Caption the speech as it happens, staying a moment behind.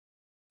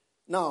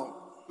Now,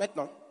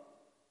 Maintenant,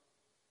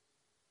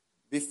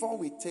 before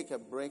we take a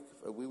break,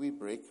 a wee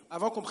break,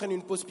 avant qu'on prenne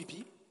une pause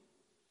pipi,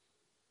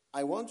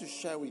 I want to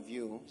share with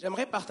you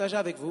j'aimerais partager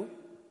avec vous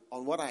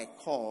on what I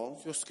call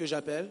sur ce que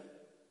j'appelle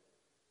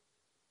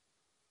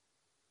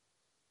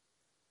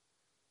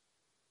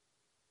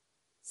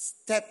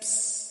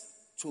steps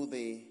to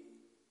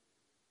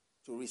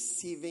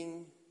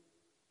receiving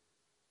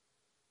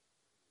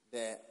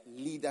the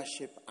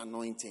leadership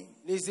anointing.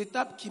 les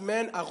étapes qui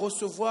mènent à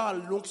recevoir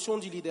l'onction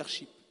du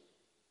leadership.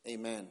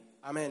 Amen.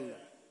 Amen.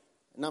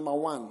 Number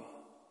 1,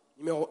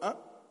 Numéro 1,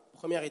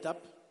 première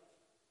étape,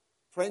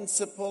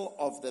 principle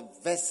of the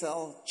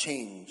vessel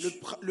change.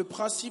 le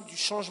principe du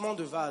changement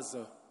de vase.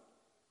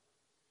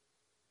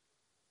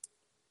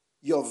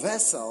 Your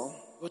vessel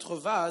Votre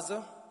vase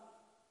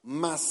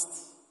must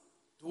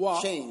doit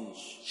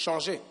change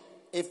changer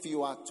if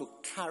you are to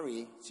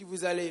carry si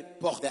vous allez the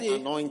porter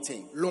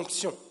anointing.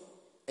 l'onction.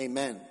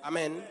 Amen.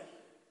 Amen.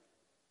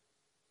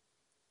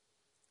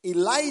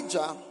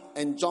 Elijah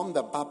and John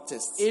the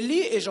Baptist.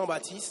 Élie et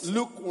Jean-Baptiste,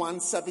 Luke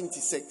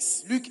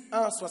 1:76. Luc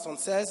 1,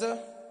 76.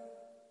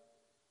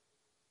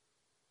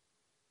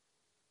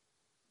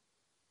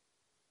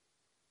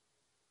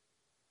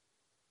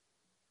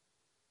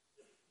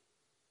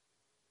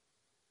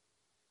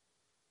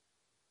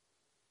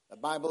 The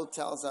Bible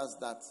tells us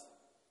that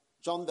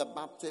John the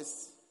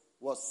Baptist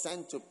was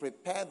sent to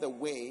prepare the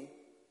way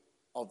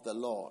of the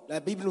Lord. La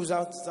Bible nous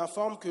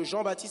informe que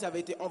Jean-Baptiste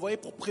avait été envoyé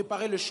pour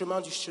préparer le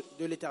chemin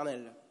de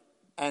l'Éternel.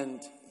 And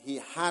he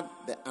had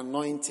the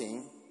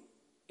anointing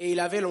Et il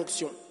avait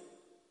l'onction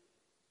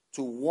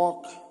to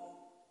walk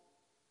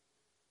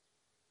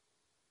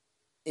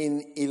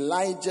in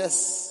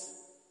Elijah's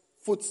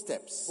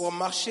footsteps. pour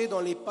marcher dans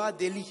les pas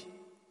d'Élie.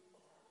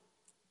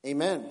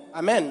 Amen.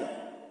 Amen.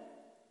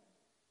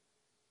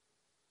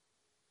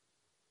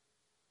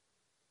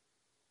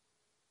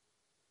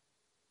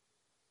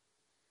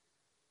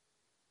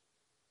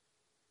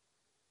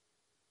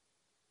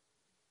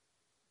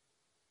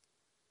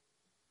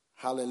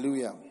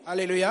 Hallelujah.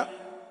 Alléluia.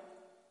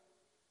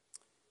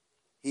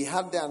 He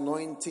had the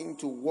anointing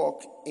to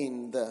walk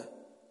in the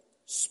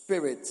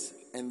spirit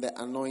and the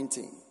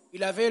anointing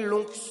Il avait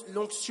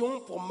l'onction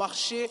pour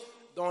marcher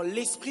dans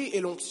l'esprit et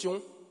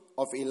l'onction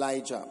of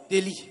Elijah.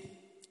 d'Élie.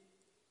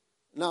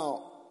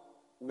 Now,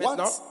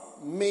 Maintenant,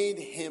 what made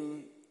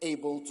him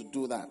able to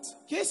do that?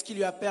 qu'est-ce qui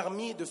lui a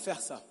permis de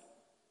faire ça?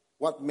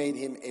 What made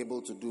him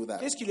able to do that?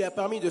 Qu'est-ce qui lui a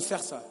permis de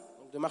faire ça?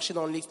 Donc, de marcher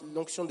dans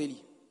l'onction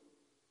d'Élie.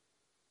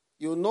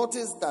 You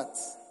notice that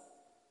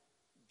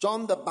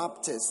John the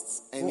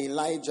Baptist and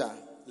Elijah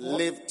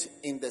lived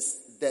in the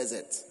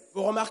desert.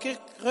 Vous remarquerez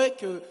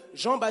que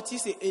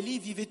Jean-Baptiste et Élie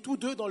vivaient tous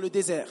deux dans le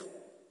désert.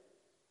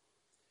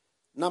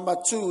 Number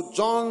 2,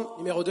 John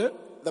Numéro 2,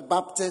 the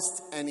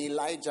Baptist and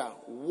Elijah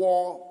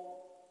wore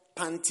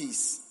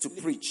panties to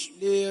preach.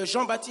 les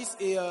Jean-Baptiste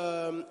et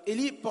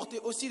Élie portaient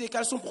aussi des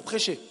caleçons pour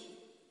prêcher.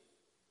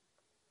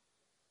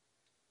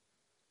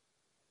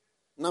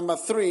 Number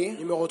 3,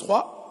 Numéro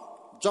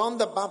 3, John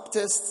the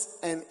Baptist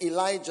and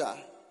Elijah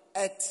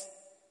ate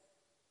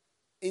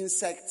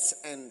insects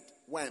and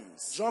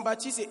worms.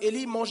 Jean-Baptiste et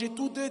Élie mangeaient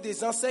tous deux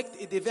des insectes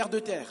et des vers de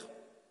terre.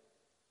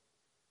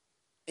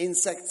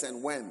 Insects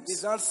and worms.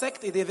 Des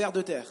insectes et des vers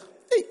de terre.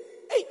 Hey,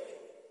 Hey,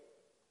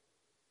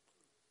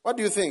 what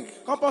do you think?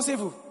 qu'en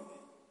pensez-vous?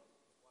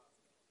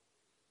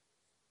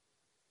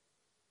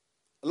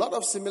 A lot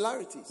of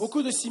similarities.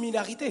 Beaucoup de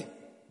similarités.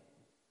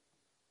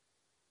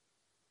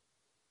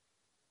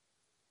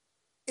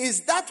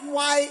 Is that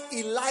why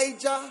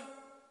Elijah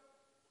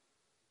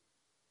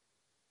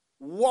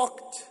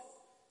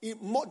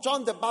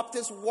John the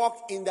Baptist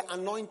walked in the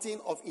anointing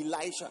of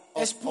Elijah,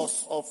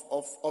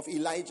 of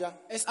Elijah?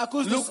 Est-ce à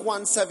cause Luke de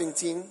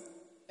 1:17.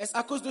 Est-ce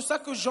à cause de ça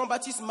que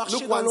Jean-Baptiste marchait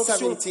Luke dans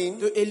l'onction 1:17.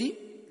 de Élie?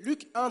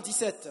 Luc 1,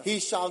 17. He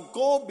shall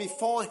go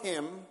before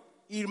him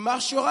Il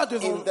marchera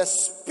devant, in the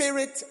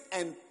spirit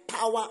and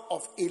power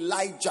of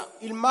Elijah.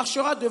 il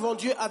marchera devant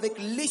Dieu avec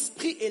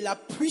l'esprit et la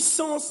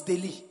puissance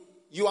d'Élie.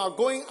 You are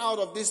going out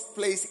of this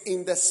place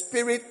in the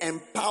spirit and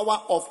power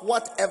of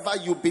whatever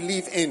you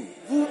believe in.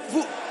 Vous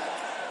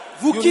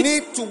You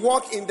need to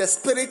walk in the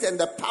spirit and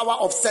the power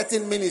of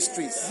certain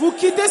ministries.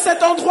 quittez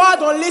cet endroit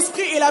dans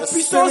l'esprit et la The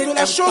puissance spirit de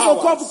la and chose en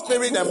quoi power, vous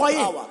spirit and croyez.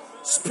 power,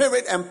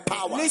 spirit and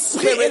power,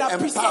 L'esprit et spirit la and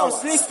puissance,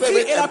 power, l'esprit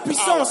spirit et la and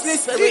puissance, power, l'esprit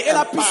spirit et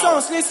la and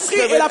puissance, power, l'esprit et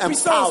spirit la and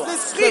puissance, power,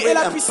 l'esprit et spirit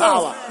la and puissance,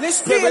 power, l'esprit et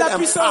spirit la and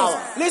puissance,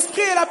 power,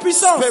 l'esprit et la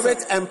puissance,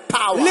 spirit and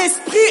power,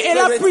 l'esprit et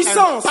la spirit and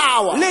puissance,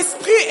 power,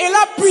 l'esprit et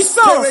la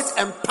puissance, spirit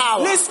and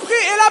power. l'esprit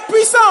et la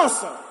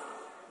puissance.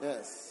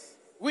 Yes.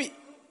 Oui,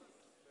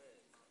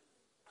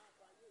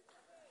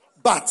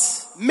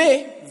 But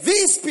mais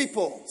these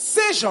people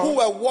ces who gens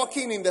were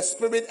walking in the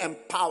spirit and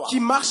power qui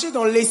marchaient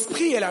dans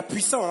l'esprit et la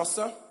puissance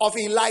of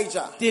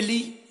Elijah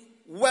d'Élie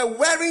were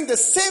wearing the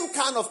same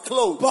kind of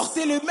clothes,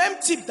 portaient le même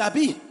type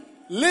d'habits,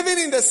 living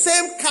in the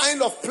same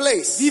kind of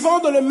place, vivant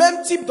dans le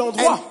même type and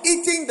d'endroit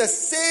eating the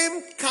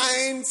same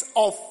kinds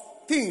of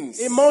things.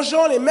 et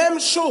mangeant les mêmes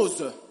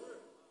choses.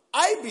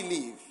 I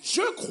believe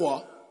Je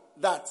crois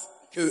that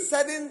que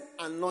certain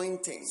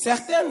anointings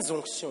certaines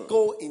onctions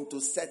go into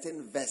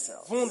certain vessels.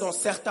 vont dans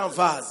certains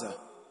vases.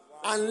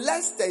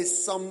 Unless there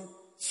is some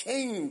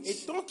change, Et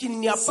tant qu'il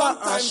n'y a pas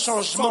un sometimes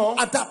changement, some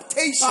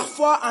adaptation,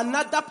 parfois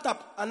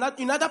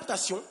une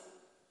adaptation,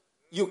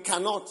 you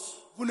cannot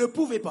vous ne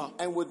pouvez pas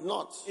and would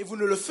not et vous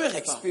ne le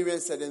ferez pas.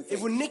 experience certain Et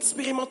vous things.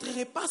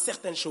 n'expérimenterez pas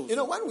certaines choses. You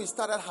know, when we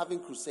started having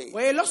crusades, Vous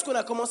voyez, lorsqu'on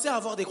a commencé à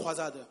avoir des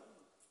croisades,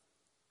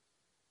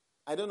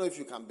 I don't know if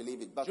you can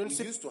believe it, but Je ne we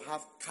sais- used to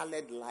have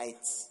colored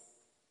lights.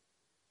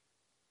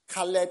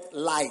 Colored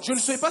lights je ne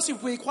sais pas si vous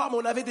pouvez y croire, mais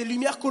on avait des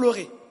lumières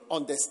colorées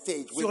on the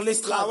stage Sur with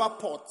l'estrade. flower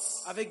pots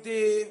avec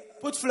des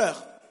pots de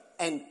fleurs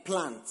and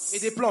plants, et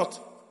des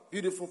plantes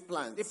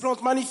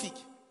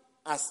magnifiques,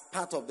 as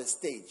part of the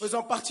stage.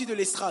 faisant partie de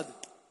l'estrade.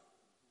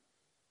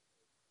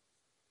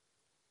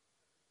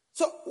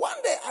 So one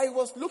day I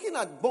was looking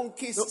at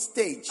Bonki's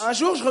stage Un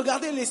jour, je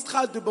regardais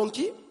l'estrade de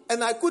Banqui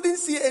and I couldn't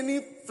see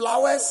any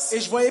flowers, et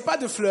je voyais pas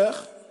de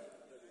fleurs,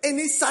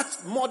 any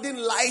such modern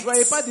je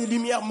voyais pas lights. des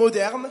lumières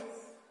modernes.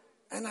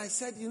 And I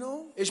said, you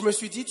know, Et je me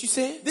suis dit, tu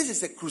sais, this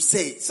is a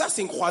crusade. ça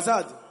c'est une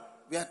croisade.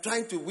 We are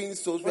trying to win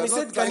souls. We On are essaie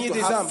not de trying gagner to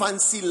des have âmes.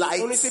 fancy On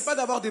lights. n'essaie pas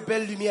d'avoir de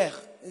belles lumières.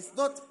 It's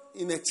not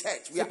in a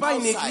church. We C'est are pas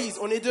une outside. église,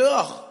 on est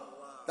dehors.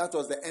 That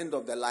was the end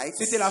of the lights.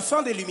 C'était la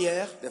fin des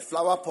lumières, The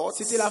flower pots.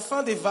 c'était la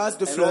fin des vases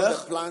de and all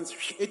fleurs the plants.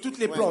 et toutes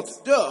les went.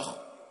 plantes. Dehors.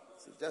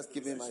 So just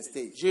give me my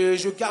stage.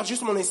 Je garde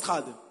juste mon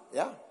estrade.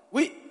 Yeah.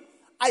 Oui,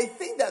 I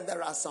think that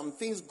there are some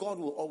things God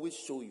will always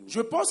show you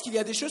je pense qu'il y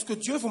a des choses que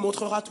Dieu vous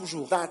montrera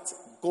toujours that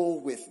go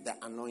with the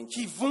anointing.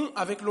 qui vont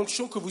avec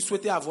l'onction que vous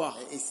souhaitez avoir.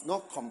 It's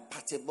not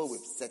compatible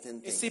with certain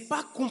Et things. c'est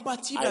pas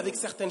compatible avec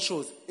certaines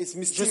choses. It's Je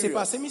mysterious. sais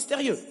pas, c'est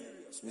mystérieux.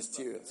 It's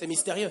mysterious. C'est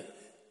mystérieux.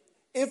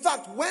 In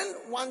fact, when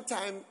one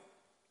time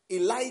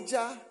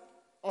Elijah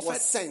En was fait,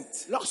 sent,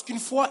 lorsqu'une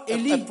fois a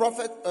Élie,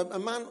 prophet, a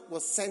man was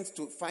sent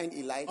to find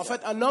Elijah. en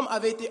fait, un homme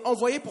avait été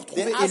envoyé pour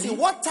They trouver asked Élie. him,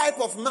 what type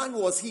of man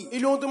was he? Ils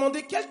lui ont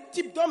demandé quel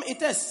type d'homme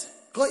était-ce.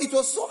 Because it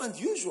was so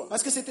unusual.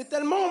 Parce que c'était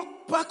tellement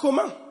pas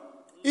commun.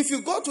 If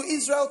you go to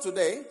Israel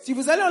today Si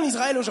vous allez en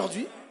Israël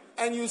aujourd'hui,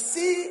 and you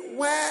see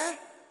where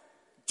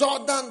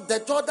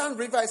the Jordan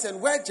River is and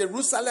where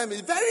Jerusalem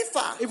is, very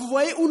far. et vous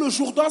voyez où le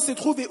Jourdain se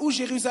trouve et où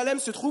Jérusalem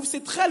se trouve,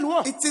 c'est très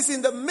loin. It is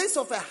in the midst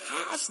of a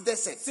harsh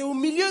desert. C'est au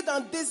milieu d'un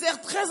désert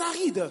très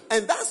aride.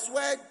 And that's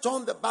where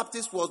John the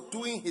Baptist was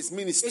doing his Et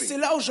ministry. c'est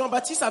là où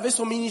Jean-Baptiste avait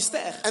son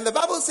ministère. And the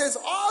Bible says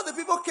all the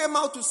people came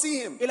out to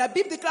see him. Et la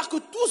Bible déclare que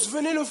tous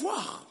venaient le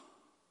voir.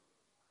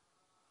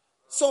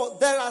 So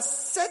there are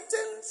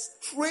certain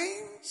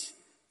strange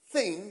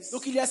things,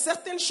 Donc il y a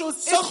certaines choses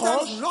sometimes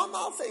étranges,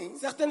 normal things,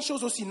 certaines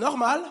choses aussi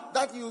normales,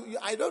 that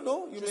I don't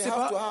know, you je may sais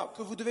have to pas, have.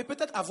 que vous devez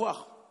peut-être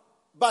avoir.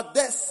 But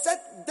this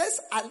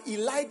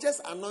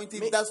Elijah's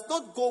anointing does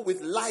not go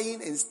with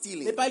lying and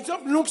stealing. Mais par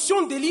exemple,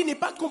 l'onction d'Élie n'est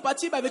pas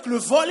compatible avec le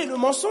vol et le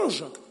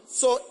mensonge.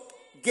 So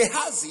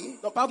Gehazi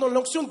Non, pardon,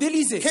 l'onction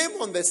d'Élisée. came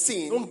on the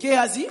scene Donc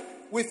Géhazi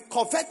with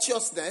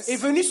covetousness est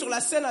venu sur la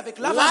scène avec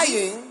l'avarie,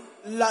 lying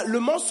le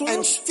and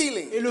mensonge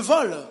stealing. et le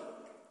vol.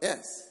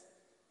 Yes.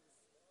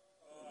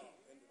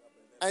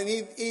 And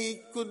he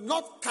could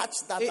not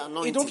catch that Et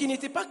anointing. donc il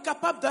n'était pas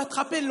capable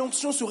d'attraper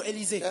l'onction sur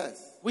Élisée. Yes.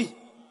 Oui.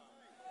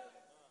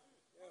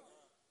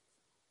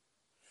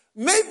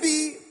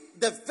 Maybe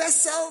the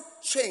vessel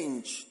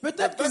change. The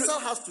Peut-être que vessel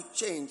has to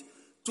change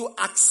to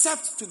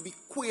accept to be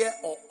queer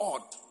or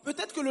odd.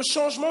 Peut-être que le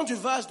changement du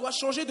vase doit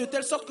changer de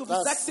telle sorte que vous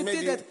That's acceptez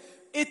maybe- d'être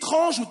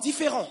étrange ou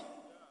différent.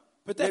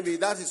 Peut-être. Maybe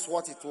that is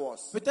what it was.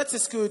 Peut-être c'est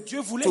ce que Dieu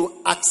voulait.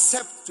 To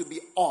accept to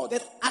be odd.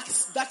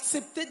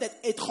 D'accepter d'être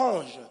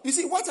étrange. You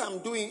see, what I'm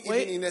doing, Oui.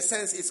 even in a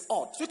sense, is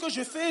odd. Ce que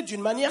je fais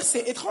d'une manière,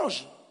 c'est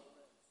étrange.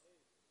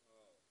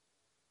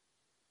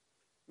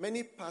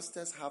 Many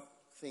pastors have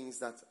things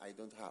that I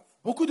don't have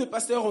Beaucoup de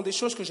pasteurs ont des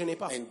choses que je n'ai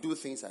pas and do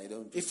things I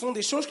don't do. et font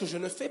des choses que je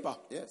ne fais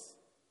pas. Yes.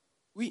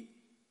 Oui.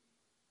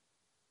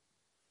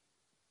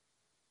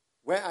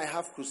 Where I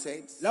have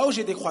crusades, Là où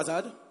j'ai des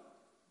croisades,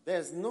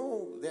 there's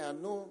nowhere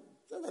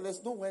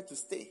to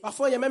stay.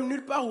 parfois il n'y a même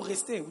nulle part où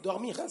rester ou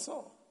dormir. That's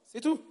all.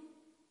 C'est tout.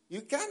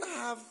 You can't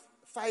have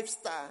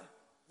 5-star,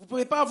 Vous ne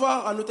pouvez pas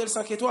avoir un hôtel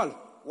 5 étoiles.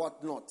 what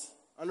not,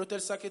 Un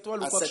hôtel 5 étoiles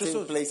ou at quoi que ce certain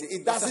soit. places.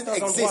 It Dans doesn't certains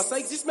endroits, exist. ça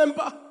n'existe même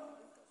pas.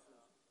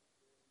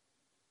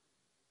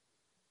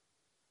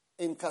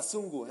 In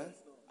Kasungu, eh?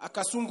 À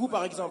Kasungu,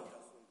 par exemple.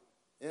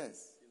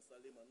 Yes.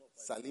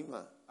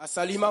 Salima. À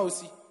Salima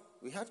aussi.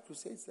 We had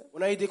crusades there.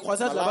 On a eu des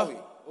croisades Malawi.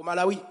 là-bas. Au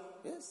Malawi.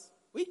 Yes.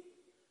 Oui.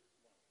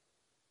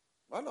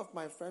 One of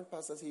my friend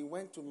pastors, he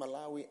went to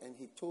Malawi and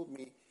he told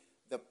me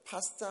the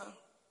pastor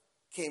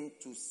came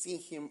to see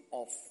him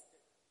off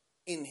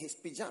in his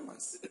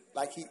pajamas.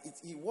 Like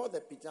he wore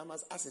the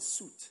pajamas as a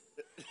suit.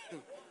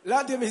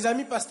 L'un de mes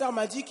amis pasteurs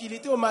m'a dit qu'il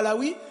était au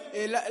Malawi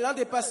et l'un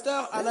des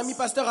pasteurs, un ami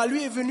pasteur à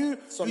lui est venu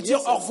lui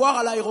dire au revoir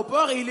à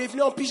l'aéroport et il est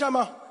venu en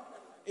pyjama.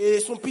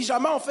 Et son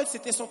pyjama, en fait,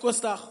 c'était son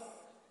costard.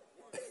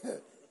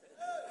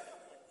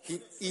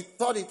 He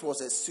thought it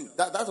was a suit.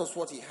 That was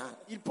what he had.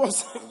 Il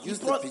pensait, He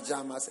used the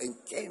pajamas and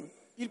came.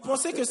 il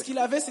pensait que ce qu'il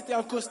avait, c'était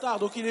un costard,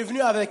 donc il est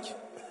venu avec.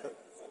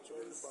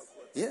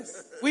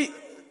 Yes. Oui,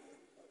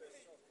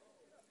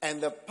 And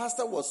the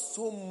pastor was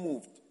so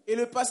moved Et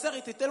le pasteur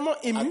était tellement at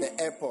ému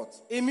the airport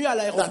à that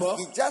l'aéroport,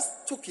 he just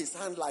took his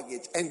hand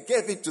luggage and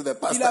gave it to the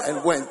pastor qu'il a,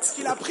 and went.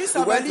 qu'il a pris He sa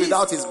went valise,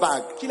 without his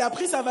bag. qu'il a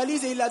pris sa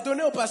valise et il l'a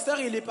donnée au pasteur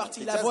et il est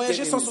parti. Il a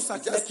voyagé sans son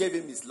sac. He just gave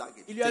him his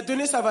luggage. Il lui a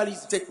donné sa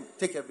valise.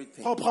 Take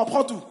everything.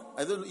 Prends tout.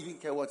 I don't even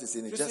care what is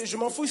in it. Je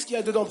m'en fous ce qu'il y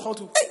a dedans, prends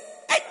tout.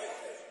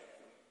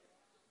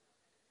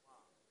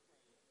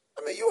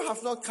 I mean, you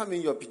have not come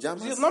in your Je veux dire,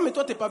 pajamas. non, mais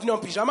toi, t'es pas venu en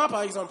pyjama,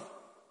 par exemple.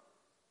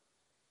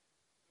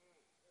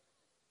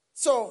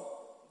 So,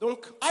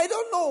 Donc, I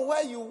don't know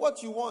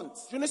what you want.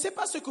 je ne sais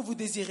pas ce que vous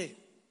désirez.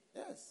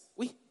 Yes.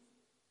 Oui.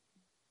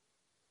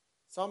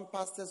 Some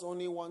pastors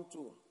only want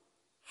to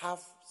have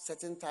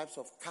certain types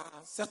of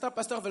cars, Certains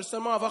pasteurs veulent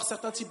seulement avoir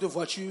certains types de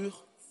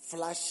voitures,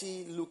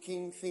 flashy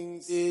looking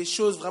things, des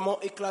choses vraiment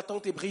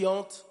éclatantes et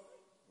brillantes,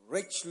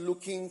 rich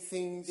looking des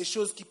things,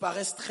 choses qui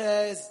paraissent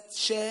très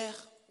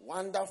chères,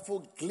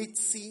 wonderful,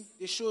 glitzy,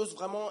 des choses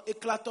vraiment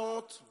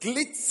éclatantes,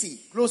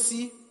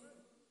 glossy,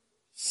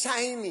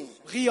 shiny,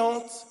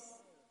 brillantes,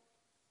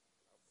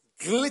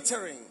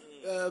 glittering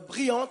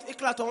brillantes,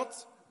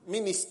 éclatantes,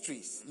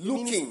 ministries,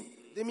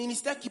 des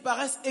ministères qui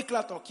paraissent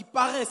éclatants, qui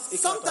paraissent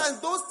éclatants. Sometimes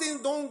those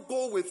things don't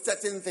go with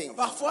certain things.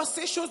 Parfois,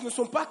 ces choses ne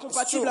sont pas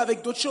compatibles true.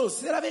 avec d'autres choses.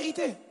 C'est la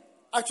vérité.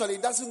 Actually,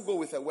 it doesn't go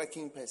with a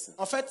working person.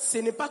 En fait, ce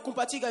n'est pas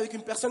compatible avec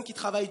une personne qui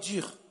travaille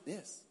dur.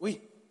 Yes.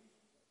 Oui.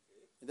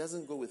 It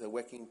doesn't go with a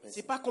working person.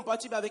 C'est pas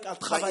compatible avec un Like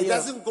it travailleur.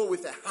 doesn't go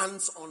with a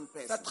hands-on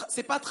person.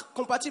 C'est pas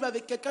compatible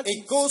avec quelqu'un qui.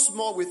 It goes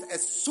more with a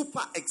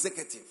super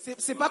executive.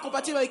 C'est pas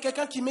compatible avec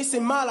quelqu'un qui met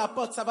ses mains à la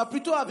pote. Ça va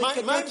plutôt avec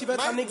quelqu'un qui va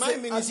être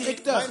un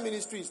directeur. My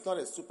ministry is not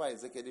a super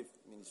executive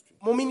ministry.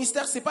 Mon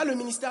ministère, c'est pas le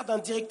ministère d'un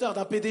directeur,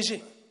 d'un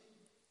PDG.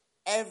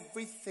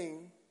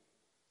 Everything,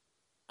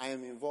 I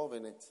am involved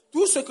in it.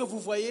 Tout ce que vous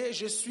voyez,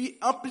 je suis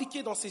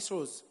impliqué dans ces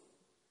choses.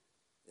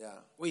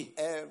 Yeah. Oui.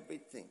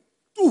 Everything.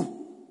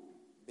 Tout.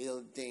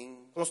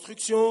 Building,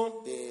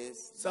 Construction,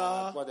 this,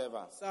 ça, that, whatever.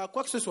 ça,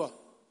 quoi que ce soit.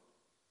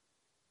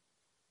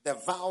 The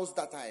vows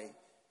that I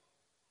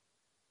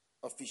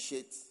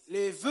officiate,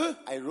 Les vœux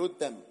I wrote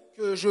them.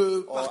 que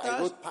je Or I partage,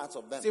 wrote parts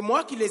of them. c'est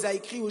moi qui les ai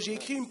écrits ou j'ai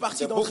écrit une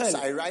partie The d'entre books, I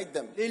elles. write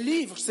them. Les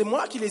livres, c'est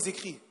moi qui les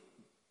écris.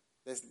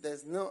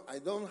 I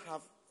don't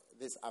have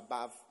this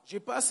above J'ai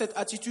pas cette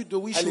attitude de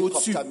oui, je suis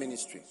au-dessus. helicopter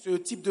ministry. Ce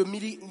type de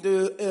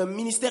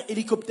ministère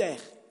hélicoptère.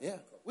 Yeah.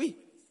 Oui.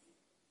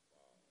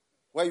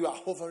 Where you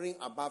are hovering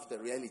above the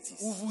realities.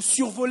 Où vous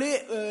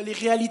survolez les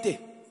réalités.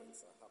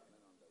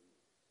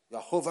 You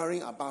are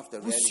hovering above the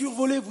Vous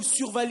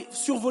realities.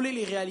 survolez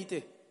les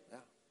réalités. Yeah.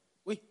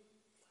 Oui.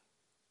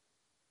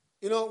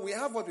 You know, we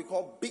have what we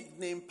call big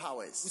name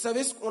powers. Vous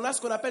savez, on a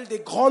ce qu'on appelle des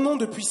grands noms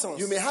de puissance.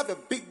 You may have a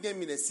big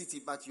name in a city,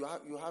 but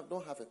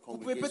don't have a Vous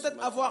pouvez congregation.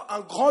 peut-être avoir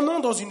un grand nom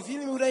dans une ville,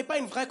 mais vous n'avez pas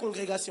une vraie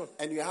congrégation.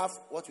 And you have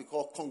what we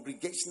call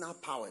congregational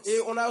powers. Et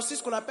on a aussi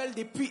ce qu'on appelle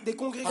des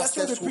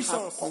congrégations de Pastors who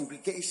have puissance.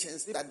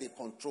 congregations that they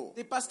control.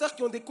 Des pasteurs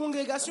qui ont des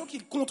congrégations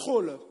qu'ils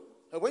contrôlent.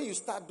 And when you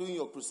start doing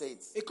your crusades,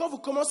 Et quand vous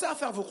commencez à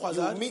faire vos you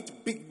croisades, meet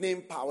big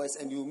name powers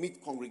and you meet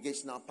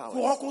congregational vous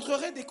powers.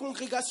 rencontrerez des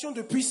congrégations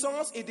de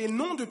puissance et des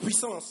noms de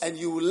puissance. And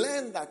you will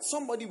learn that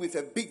somebody with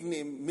a big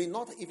name may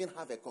not even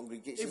have a Et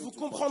congregation. vous to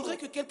comprendrez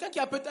control. que quelqu'un qui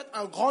a peut-être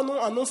un grand nom,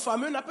 un nom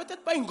fameux, n'a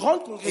peut-être pas une grande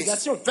It's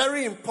congrégation.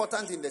 very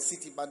important in the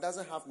city, but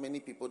doesn't have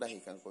many people that he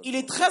can control. Il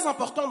est très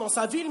important dans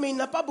sa ville, mais il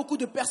n'a pas beaucoup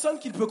de personnes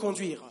qu'il peut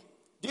conduire.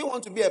 Do you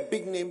want to be a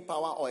big name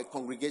power or a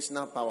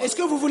congregational power? Est-ce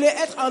que vous voulez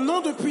être un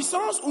nom de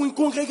puissance ou une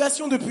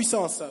congrégation de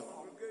puissance?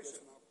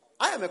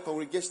 I am a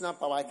congregational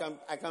power.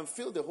 I can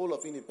fill the whole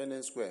of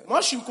Independence Square.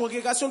 Moi, je suis une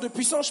congrégation de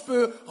puissance. Je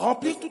peux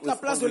remplir toute la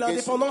place de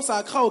l'indépendance à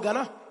Accra, au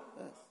Ghana,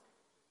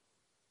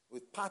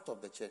 With part of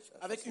the church.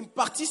 avec une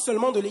partie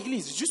seulement de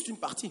l'église, juste une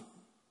partie.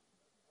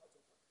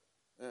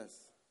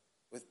 Yes.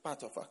 With part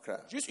of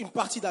Accra. Juste une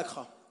partie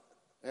d'Accra.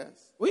 Yes.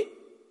 Oui.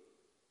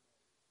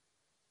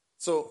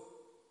 So,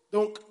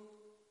 Donc,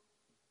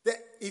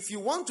 if you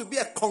want to be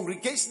a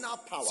congregational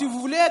power, si vous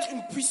voulez être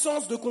une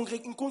puissance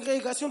une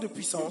congrégation de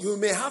puissance, you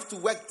may have to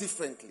work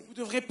differently. vous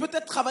devrez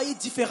peut-être travailler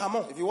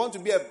différemment. If you want to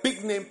be a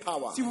big name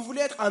power, Si vous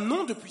voulez être un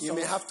nom de you puissance,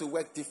 may have to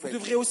work vous differently.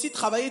 devrez aussi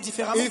travailler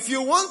différemment. If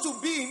you want to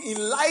be in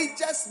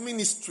Elijah's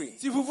ministry,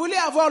 Si vous voulez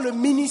avoir le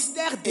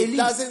ministère it d'Élie,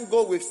 doesn't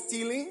go with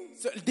stealing,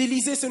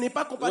 d'Élysée, ce n'est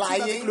pas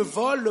compatible avec lying, le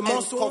vol, le and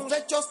mensonge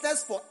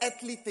covetousness for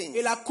earthly things.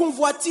 et la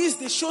convoitise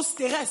des choses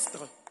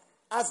terrestres.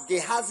 As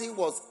Gehazi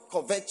was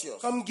covetous,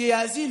 Comme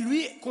Géasi,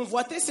 lui,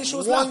 convoitait ces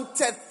choses-là.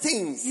 wanted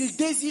things. Il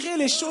désirait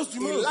les choses du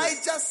monde.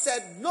 Elijah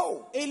said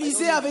no.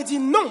 Élisée avait dit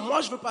non,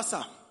 moi je veux pas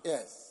ça.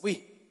 Yes.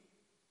 Oui,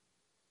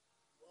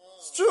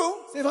 It's true.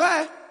 c'est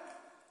vrai.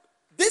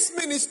 This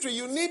ministry,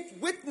 you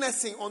need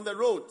witnessing on the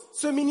road.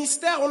 Ce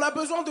ministère, on a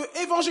besoin de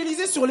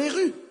évangéliser sur les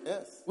rues.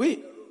 Yes.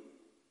 Oui.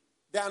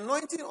 The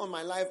anointing on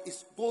my life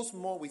goes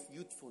more with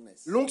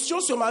youthfulness.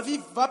 L'onction sur ma vie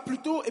va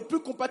plutôt et plus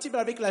compatible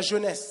avec la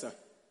jeunesse.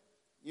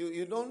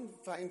 You don't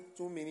find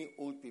too many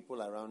old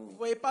people around me. Vous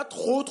voyez pas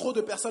trop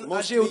de personnes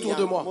âgées autour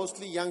de moi.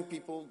 Mostly young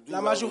people do La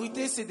well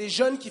majorité, with me. c'est des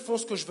jeunes qui font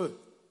ce que je veux.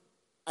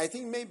 I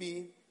think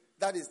maybe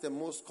that is the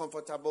most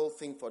comfortable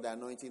thing for the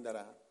anointing that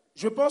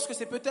Je pense que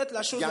c'est peut-être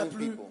la chose la young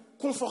plus people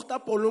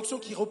confortable pour l'onction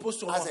qui repose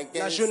sur moi, as la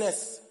against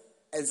jeunesse.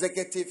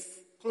 executive,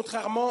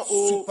 Contrairement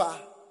au super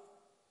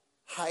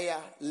higher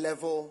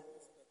level,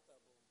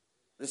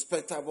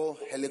 respectable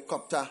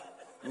helicopter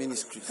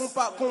ministries.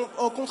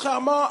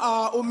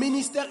 contrairement au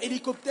ministère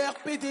hélicoptère,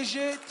 PDG,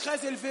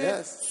 très élevé,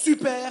 Yes.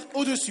 super,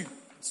 au-dessus.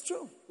 It's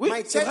true. Oui,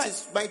 my c'est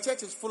church vrai.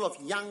 is full of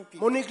young people.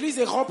 Mon église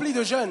est remplie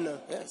de jeunes.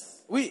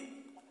 Yes. Oui,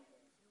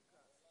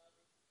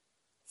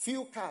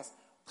 Few cars.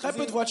 très You peu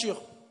see, de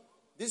voitures.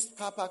 This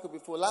car park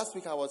before last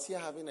week I was here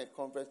having a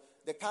conference.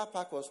 The car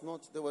park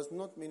there was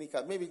not many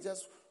cars, maybe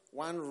just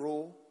one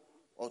row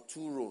or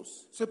two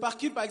rows. Ce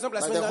parking, par exemple,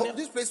 la But semaine dernière,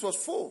 this place was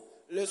full.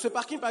 ce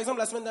parking, par exemple,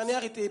 la semaine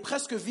dernière était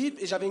presque vide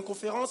et j'avais une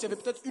conférence, il y avait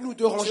peut-être une ou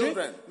deux rangées,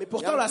 Children, mais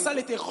pourtant young la people. salle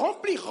était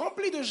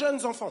remplie de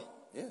jeunes enfants.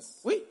 Yes.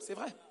 Oui, c'est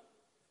vrai.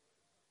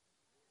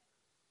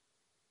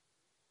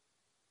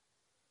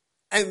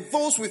 And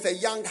those with a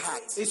young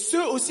heart. Et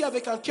ceux aussi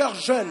avec un cœur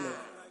jeune.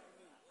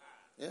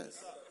 Yes.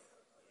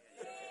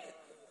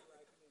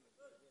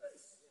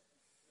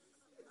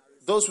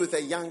 Those with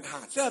a young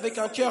heart Ceux avec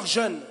un cœur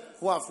jeune,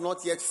 who have not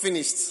yet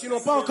finished. qui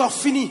n'ont pas encore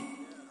fini.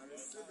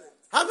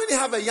 How many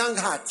have a young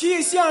heart? Qui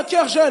ici a un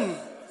cœur jeune?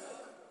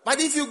 But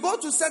if you go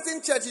to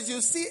certain churches, you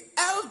see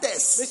Mais elders.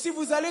 si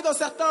vous allez dans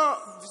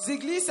certaines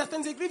églises, The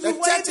vous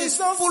voyez church is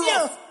des full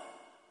anciens. of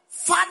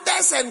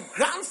fathers and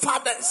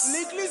grandfathers.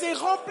 L'église est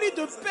remplie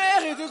de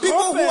pères et de People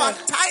who are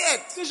grands-pères.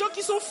 tired. Ces gens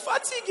qui sont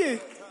fatigués.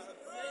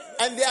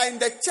 And they are in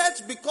the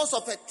church because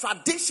of a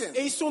tradition.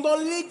 Et ils sont dans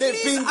They've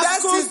l'église been à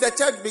there cause... since the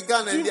church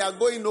began and they are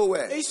going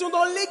nowhere. Et ils sont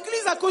dans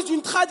l'église à cause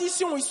d'une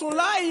tradition. Ils sont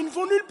là et ils ne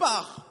vont nulle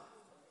part.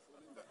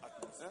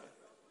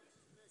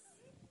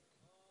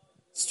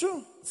 It's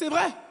true. C'est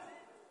vrai.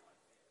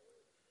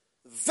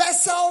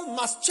 Vessel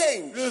must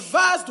change. Le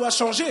vase doit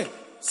changer.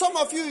 Some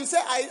of you say,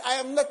 I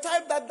am the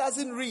type that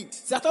doesn't read.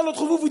 Certains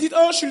d'entre vous vous dites,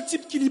 oh, je suis le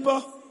type qui lit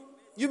pas.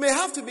 You may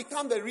have to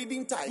become the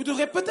reading Vous type.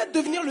 devrez peut-être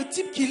devenir le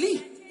type qui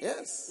lit.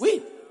 Yes.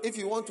 Oui. If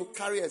you want to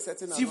carry a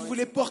certain Si vous anointing.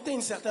 voulez porter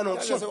une certaine You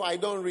onction. say, oh, I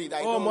don't read.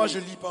 I Oh, don't moi, read. je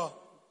lis pas.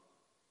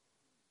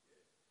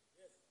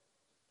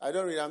 I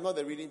don't read. I'm not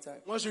the reading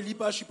type. Moi, je lis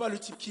pas. Je suis pas le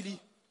type qui lit.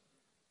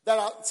 There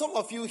are some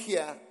of you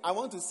here. I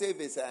want to say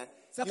this.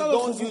 Certains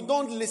d'entre vous- You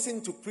don't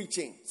listen to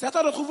preaching.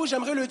 Certains d'entre vous,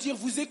 j'aimerais le dire,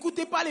 vous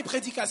écoutez pas les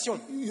prédications.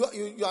 You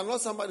are not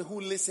somebody who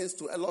listens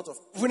to a lot of.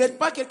 Vous n'êtes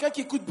pas quelqu'un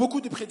qui écoute beaucoup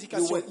de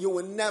prédications. You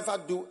will never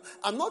do.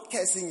 I'm not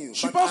cursing you. Je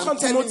suis but pas en train I'm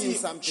de vous telling you mentir.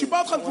 something. Je suis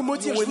pas en train de vous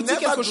mentir. You Je will vous dis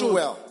never quelque do chose.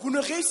 well. Vous ne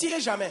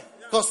réussirez jamais.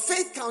 Because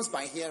faith comes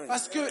by hearing.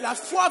 Parce que la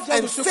foi vient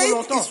de And ce qu'on faith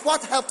entend. is what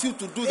helps you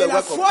to do Et the la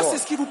work of foi, c'est God.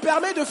 ce qui vous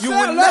permet de You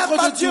faire will l'œuvre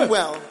never de Dieu. do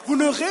well. Vous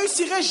ne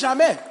réussirez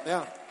jamais.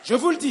 Yeah. Je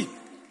vous le dis.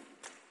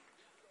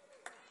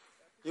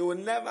 You will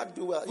never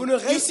do well. Vous ne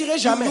réussirez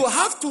jamais. You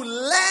have to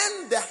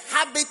learn the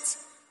habit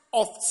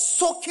of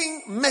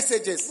soaking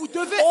messages Vous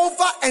devez-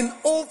 over and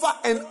over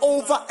and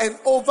over and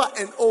over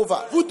and over.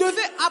 Vous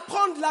devez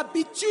apprendre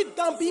l'habitude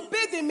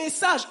d'imbiber des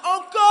messages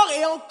encore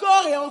et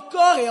encore et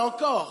encore et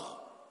encore.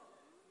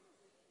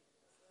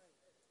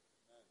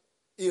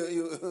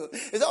 You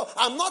know,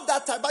 I'm not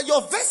that type, but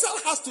your vessel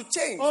has to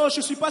change. Oh,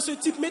 je suis pas ce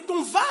type, mais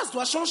ton vase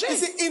doit changer. You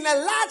see, in a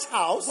large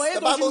house, Voyez, the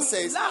dans Bible une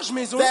says large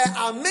maison, there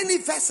are many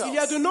vessels. Il y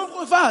a de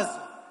nombreux vases.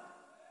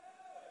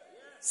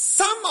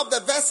 Some of the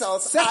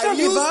vessels Certains are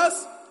des used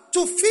vases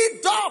to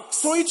feed dogs.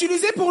 sont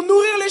utilisés pour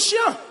nourrir les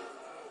chiens.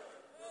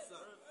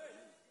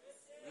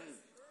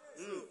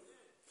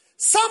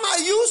 Some are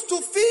used to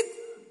feed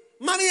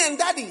mommy and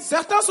daddy.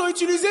 Certains sont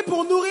utilisés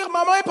pour nourrir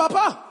maman et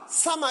papa.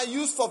 Some are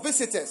used for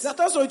visitors.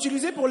 Certains sont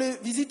utilisés pour les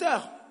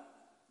visiteurs.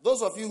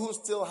 Those of you who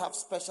still have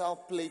special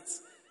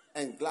plates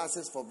and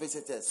glasses for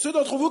visitors, Ceux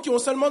d'entre vous qui ont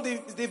seulement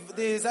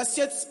des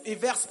assiettes et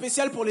verres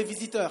spéciales pour les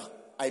visiteurs,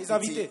 les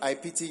invités. I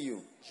pity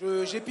you.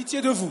 J'ai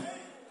pitié de vous.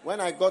 When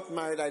I got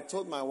married, I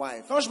told my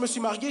wife, Quand je me suis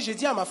marié, j'ai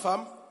dit à ma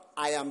femme,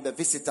 I am the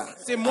visitor.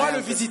 C'est moi I le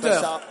am the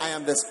visiteur. I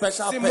am the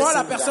special c'est person moi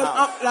in the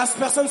house. la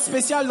personne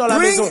spéciale dans la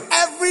Bring maison.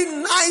 every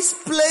nice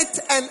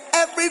plate and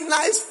every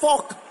nice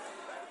fork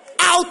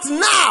out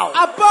now.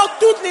 Apporte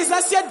toutes les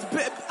assiettes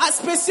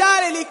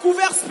spéciales et les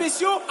couverts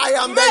spéciaux. I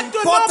am the Maintenant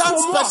important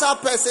pour moi. special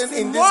person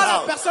C'est in this moi la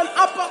house. personne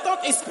importante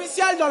et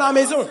spéciale dans la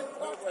maison.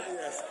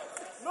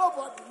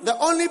 The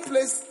only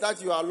place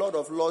that you are Lord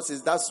of Lords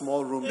is that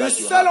small room Le that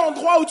you seul have.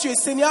 endroit où tu es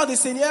Seigneur des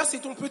Seigneurs, c'est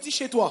ton petit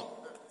chez toi.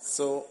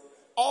 So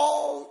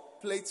all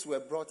plates were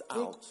brought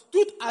Donc, out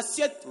toutes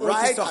assiettes ont été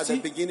right at the sorties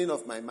beginning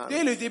of my dès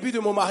marriage. le début de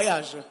mon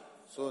mariage.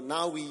 So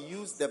now we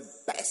use the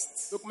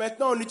best. Donc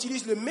maintenant, on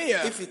utilise le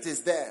meilleur. If it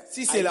is there,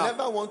 Si c'est I là.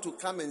 never want to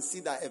come and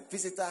see that a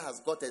visitor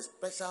has got a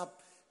special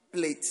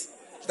plate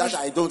that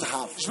I don't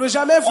have. Je veux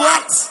jamais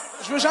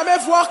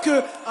voir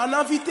que un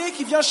invité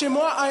qui vient chez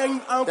moi a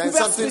un Then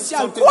couvert something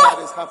spécial. that Quoi?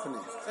 is happening.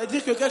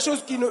 C'est-à-dire que quelque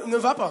chose qui ne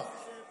va pas.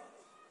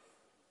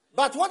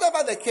 But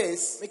whatever the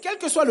case, Mais quel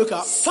que soit le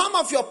cas, some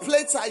of your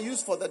plates are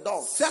used for the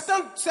dogs.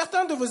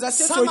 certains de vos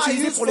assiettes sont Some are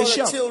utilisées used pour for les the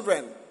chiens,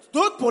 children.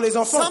 d'autres pour les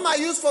enfants, Some are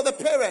used for the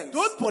parents.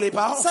 d'autres pour les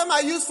parents, Some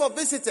are used for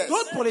visitors.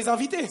 d'autres pour les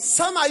invités,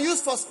 Some are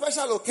used for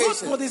special d'autres pour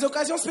occasions. des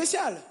occasions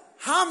spéciales.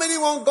 How many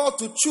want God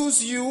to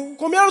choose you?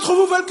 Combien d'entre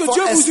vous veulent que For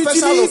Dieu a vous special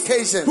utilise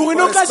occasion. pour une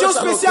For a occasion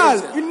special spéciale?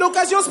 occasion. Une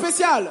occasion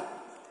spéciale.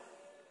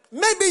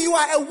 Maybe you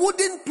are a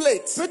wooden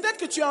plate. Peut-être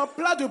que tu as un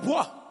plat de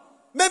bois.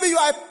 Maybe you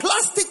are a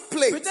plastic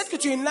plate Peut-être que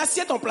tu as une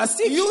assiette en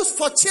plastique used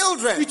for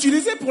children.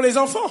 utilisée pour les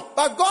enfants.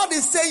 But God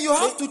is saying you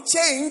have to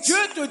change Dieu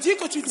te dit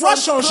que tu dois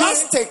from changer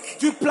plastic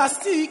du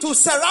plastique to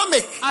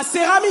ceramic à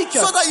céramique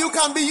so that you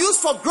can be used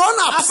for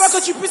grown-ups. afin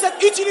que tu puisses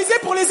être utilisé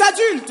pour les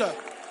adultes.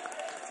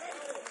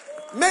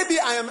 Maybe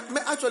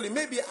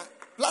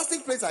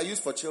plastic plates are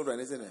used for children,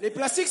 isn't it? Les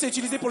plastiques, c'est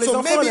utilisé pour les So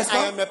enfants, maybe n'est-ce I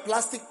pas? am a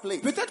plastic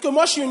plate. Peut-être que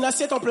moi, je suis une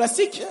assiette en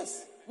plastique.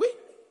 Yes. Oui.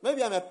 Maybe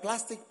I'm a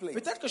plastic plate.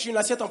 Peut-être que je suis une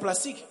assiette en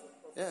plastique.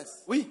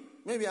 Yes. Oui.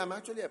 Maybe I'm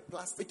actually a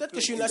plastic Peut-être que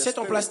plate je suis une in the assiette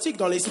en spirit. plastique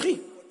dans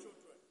l'esprit.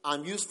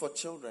 I'm used for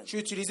children. Je suis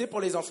utilisé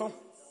pour les enfants.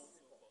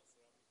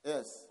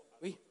 Yes.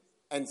 Oui.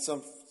 And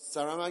some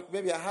ceramic.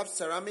 Maybe I have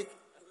ceramic.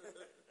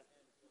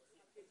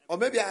 Or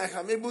maybe I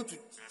am able to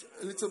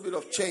a little bit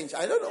of change.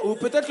 I don't know. Ou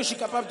peut-être que je suis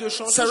capable de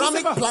changer. Je sais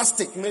Ceramic pas.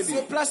 plastic, maybe.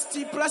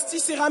 C'est plastique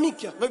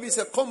céramique. Maybe it's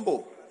a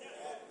combo.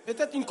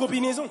 Peut-être une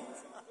combinaison.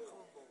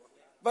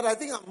 But I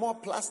think I'm more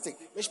plastic.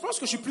 Mais je pense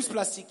que je suis plus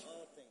plastique.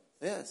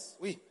 Yes.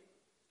 Oui.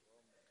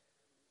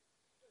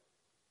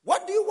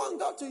 What do you want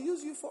God to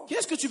use you for?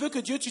 Qu'est-ce que tu veux que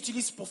Dieu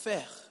t'utilise pour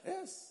faire?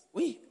 Yes.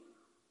 Oui.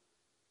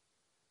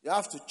 You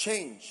have to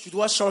change Tu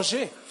dois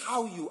changer.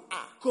 how you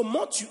are.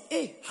 Comment tu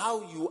es?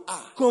 How you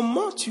are.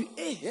 Comment tu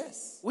es?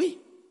 Yes. Oui.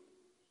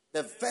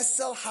 The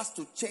vessel has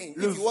to change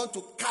Le- if you want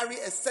to carry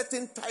a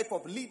certain type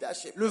of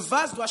leadership. Le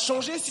vase doit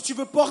changer si tu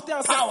veux porter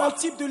un certain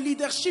type de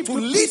leadership, To de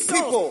lead puissance,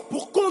 people.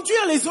 pour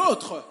conduire les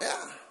autres. Yeah.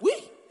 Oui.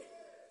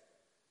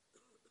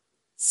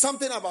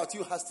 Something about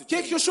you has to change.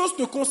 Quelque chose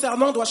te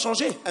concernant doit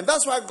changer. And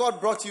that's why God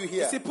brought you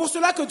here. C'est pour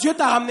cela que Dieu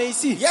t'a ramené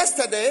ici.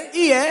 Yesterday,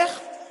 Hier,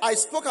 I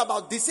spoke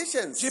about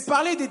decisions. j'ai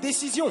parlé des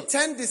décisions.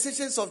 10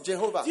 decisions of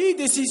Jehovah. 10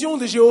 décisions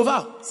de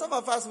Jéhovah. Some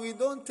of us, we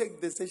don't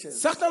take decisions.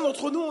 Certains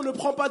d'entre nous, on ne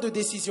prend pas de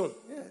décision.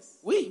 Yes.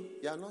 Oui,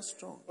 You are not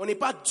strong. on n'est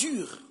pas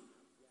dur.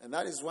 And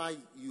that is why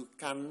you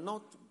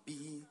cannot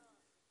be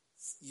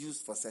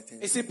used for certain Et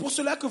things. c'est pour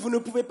cela que vous ne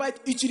pouvez pas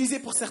être utilisé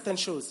pour certaines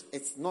choses.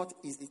 It's not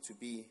easy to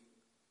be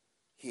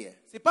here.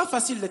 C'est pas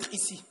facile d'être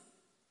ici.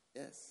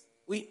 Yes.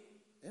 Oui,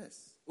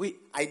 Yes. oui.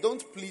 I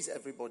don't please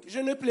everybody. Je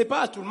ne plais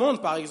pas à tout le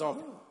monde, par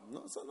exemple.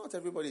 No, so not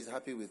everybody is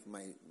happy with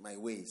my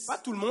ways. Pas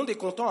tout le monde est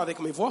content avec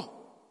mes voix.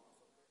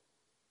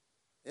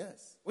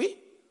 Yes. Oui,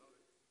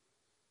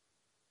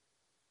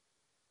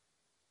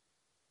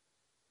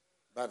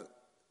 But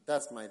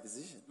that's my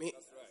decision. mais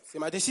c'est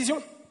ma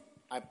décision.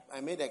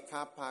 I made a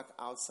car park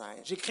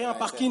outside. J'ai créé un I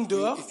parking said,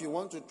 dehors. If you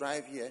want to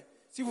drive here,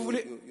 Si vous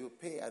voulez- you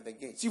pay at the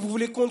gate. Si vous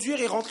voulez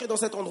conduire et rentrer dans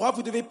cet endroit,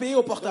 vous devez payer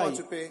au If you don't want portail.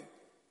 to pay,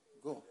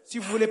 go. Si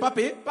vous voulez pas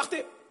payer,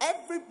 partez.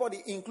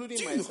 Everybody, including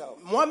myself,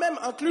 Moi-même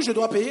inclus, je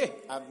dois payer.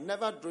 I've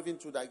never driven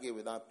through that gate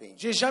without paying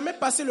J'ai jamais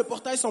passé le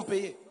portail sans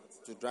payer.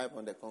 to drive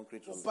on the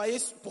concrete road.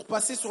 Pour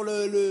passer sur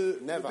le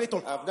Never. béton.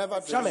 I've never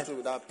driven Jamais. through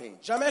without paying.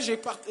 Jamais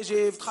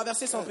j'ai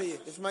traversé sans payer.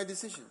 It's my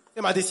decision.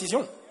 C'est ma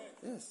décision.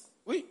 Yes.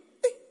 Oui.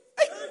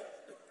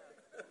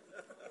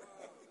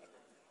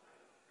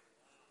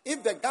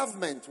 If the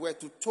government were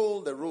to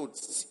toll the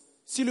roads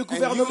Si le and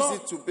gouvernement use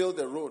it to build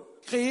the road,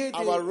 créait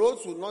our des,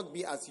 roads would not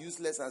be as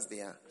useless as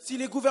they are. si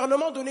les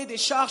gouvernements donnaient des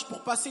charges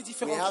pour passer We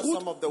différentes have routes,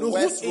 some of the nos routes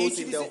worst et roads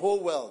in the whole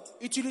world.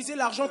 utiliser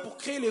l'argent pour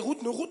créer les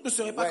routes, nos routes ne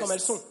seraient pas comme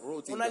elles sont. Worst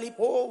roads in On a the les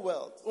whole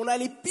world. On a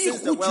les pires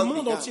Since the routes du world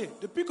monde began. entier.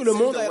 Depuis que le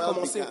Since monde the a world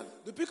commencé. began.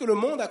 Depuis que le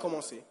monde a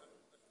commencé.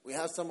 We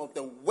have some of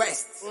the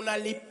worst. On a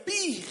les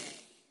pires.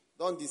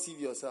 Don't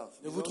deceive yourself.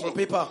 Ne You vous don't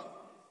trompez pas. know.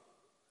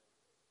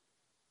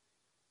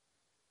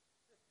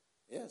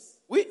 Yes.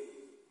 Oui.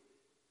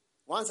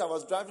 Once I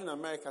was driving in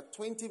America,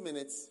 20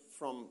 minutes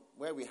from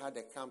where we had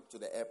a camp to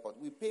the airport.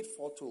 We paid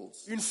 4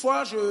 tolls. Une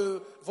fois, je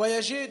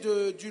voyageais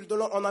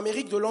en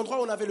Amérique, de l'endroit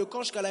où on avait le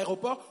camp jusqu'à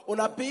l'aéroport. On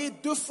a payé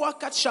 2 fois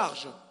 4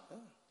 charges.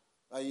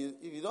 But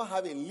if you don't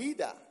have a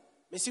leader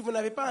Mais si vous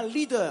n'avez pas un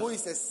leader who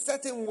is a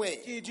certain way,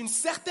 qui est d'une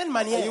certaine and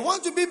manière, you want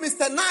to be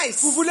Mr.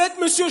 Nice, vous voulez être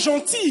monsieur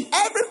gentil,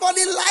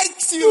 everybody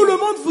likes tout you. le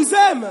monde vous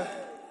aime.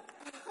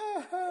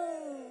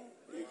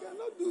 You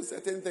cannot do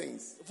certain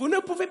things. Vous ne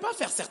pouvez pas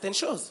faire certaines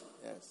choses.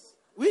 Yes.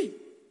 Oui.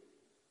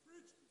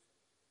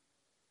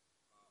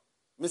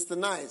 Mr.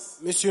 Nice,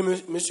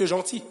 Monsieur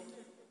gentil,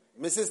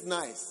 Mrs.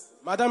 Nice.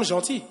 madame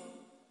gentil.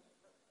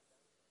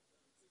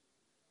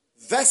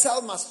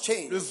 Vessel must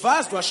change. Le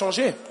vase doit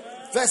changer.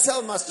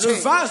 Vessel must Le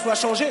change. vase doit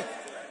changer.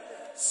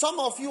 Some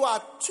of you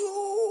are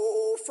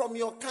too from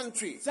your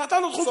country.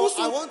 Certains d'entre So vous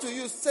I sont, want to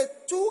use say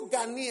too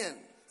Ghanaian.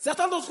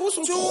 certains d'entre vous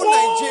sont Too trop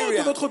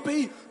Nigerian. de notre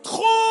pays,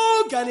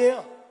 trop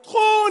ghanéens,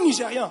 trop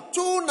nigériens,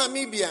 Too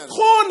Namibian.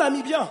 trop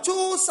namibiens,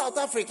 Too South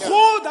African.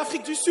 trop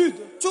d'Afrique du Sud,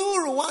 Too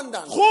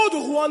Rwandan. trop de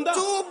Rwanda,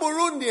 Too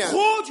Burundian.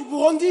 trop du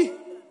Burundi,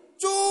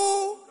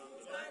 Too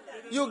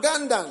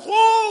Ugandan.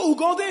 trop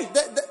ougandais.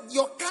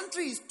 Your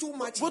country is too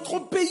much. in Votre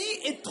you. pays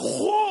est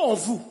trop en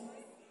vous,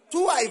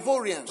 Too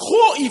Ivorian.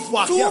 trop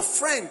ivoirien, Too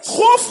French.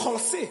 trop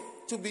français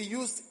To be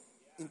used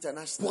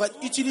internationally. pour être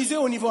utilisé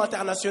au niveau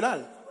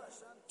international.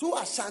 Too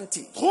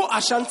Ashanti. trop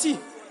Ashanti,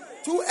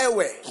 Too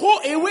Ewe.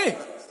 trop Ewe,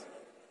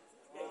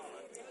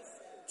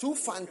 Too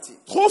Fanti.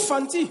 trop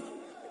Fanti,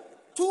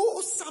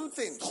 Too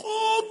something.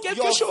 trop quelque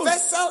Your chose.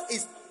 vessel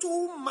is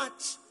too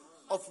much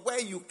of where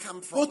you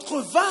come from.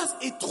 Votre vase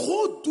est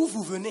trop d'où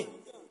vous venez.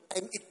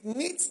 And it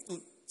needs to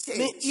change.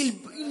 Mais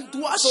il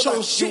doit so that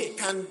changer you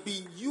can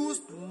be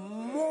used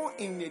more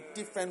in a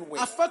different way.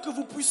 afin que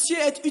vous puissiez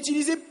être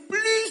utilisé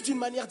plus d'une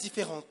manière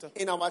différente.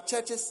 In our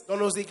churches, Dans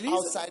nos églises,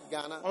 outside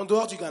Ghana, en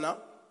dehors du Ghana,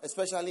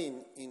 especially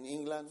in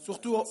England,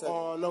 surtout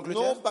en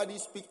Angleterre, nobody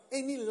speaks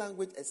any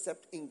language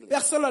except English.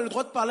 personne n'a le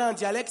droit de parler un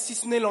dialecte si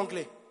ce n'est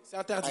l'anglais. C'est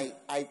interdit.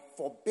 I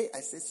forbade.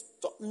 I said,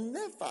 stop,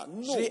 never,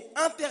 no, Je l'ai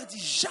interdit,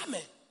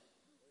 jamais.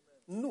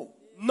 no,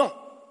 Non,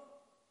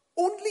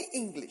 only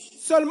English.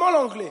 seulement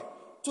l'anglais.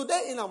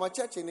 Today in our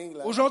church in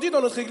England, Aujourd'hui,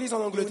 dans notre église en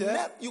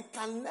Angleterre, you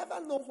can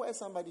never know where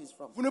somebody is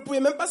from. vous ne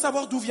pouvez même pas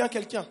savoir d'où vient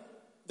quelqu'un.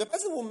 The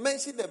person will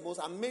mention the most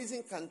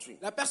amazing country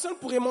La personne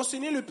pourrait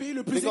mentionner le pays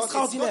le plus because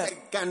extraordinaire. it's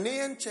not a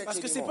Ghanaian church Parce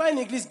que ce n'est anymore. pas une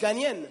église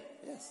ghanéenne.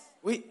 Yes,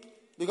 Oui,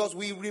 because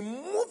we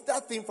removed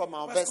that thing from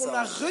our parce qu'on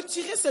a vessel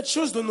retiré cette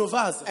chose de nos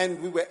vases. and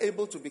we were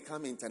able to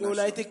become Et on a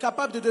international. été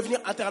capable de devenir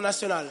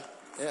international.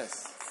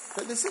 Yes,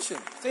 the decision.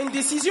 C'est une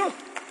décision.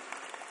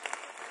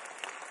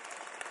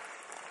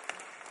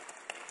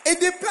 It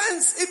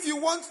depends if you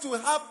want to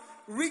have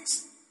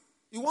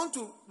you want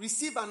to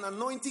receive an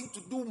anointing to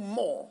do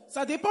more.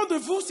 Ça dépend de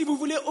vous si vous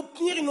voulez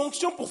obtenir une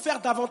onction pour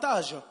faire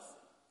davantage.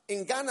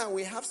 In Ghana,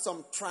 we have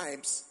some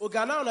tribes. Au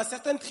Ghana, on a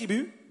certaines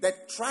tribus. The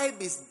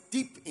tribe is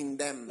deep in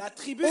them. La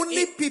tribu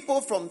Only est-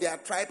 people from their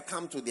tribe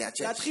come to their La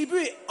church. tribu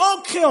est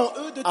ancrée en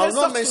eux de I telle will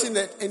not sorte mention que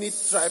that any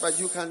tribe, but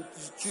you can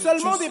choose.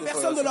 seulement des for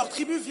personnes de yourself. leur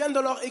tribu viennent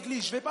dans leur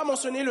église. Je ne vais pas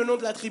mentionner le nom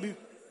de la tribu.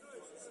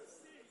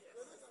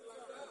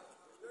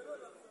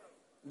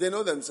 They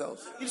know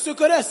themselves. Ils se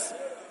connaissent.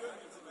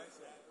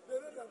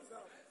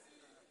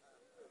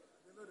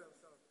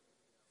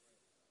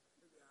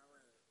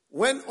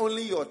 When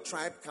only your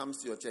tribe comes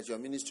to your church, your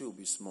ministry will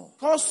be small.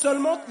 Quand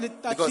seulement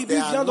ta Because tribu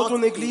there are vient dans not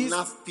ton église,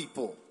 enough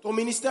people. ton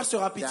ministère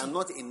sera There petit. are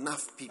not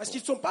enough people. Parce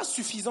qu'ils ne sont pas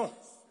suffisants.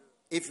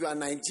 If you are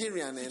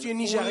Nigerian and tu es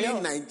Nigérian,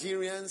 only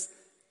Nigerians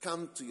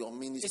come to your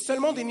ministry, Et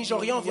seulement des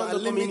Nigérians you viennent are dans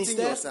ton limiting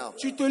ministère, yourself.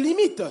 tu te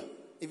limites.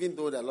 Even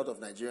though there are a lot of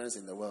Nigerians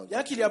in the world.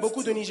 Bien qu'il y a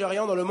beaucoup de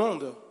Nigérians dans le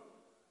monde.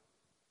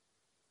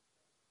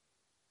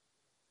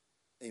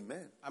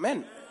 Amen.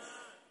 Amen.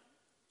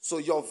 So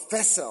your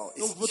vessel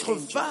is Donc votre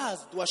changing.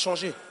 vase doit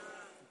changer.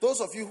 Those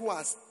of you who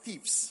are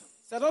thieves,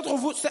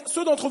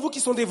 Ceux d'entre vous qui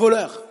sont des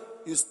voleurs,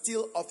 you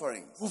steal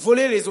offerings. vous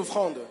volez les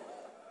offrandes.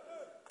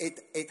 It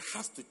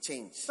has to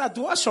change. Ça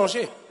doit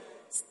changer.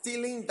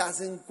 Stealing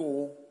doesn't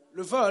go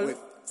Le vol with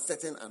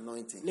certain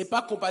anointing. n'est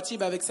pas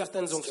compatible avec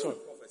certaines onctions.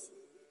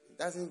 It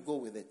doesn't go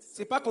with it.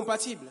 C'est pas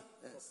compatible.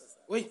 Yes.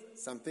 Oui,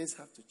 Some things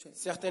have to change.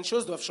 certaines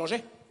choses doivent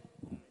changer.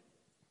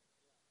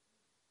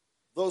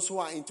 Those who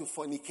are into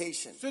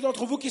fornication. Ceux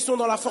d'entre vous qui sont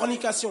dans la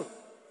fornication.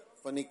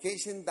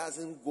 Fornication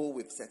doesn't go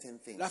with certain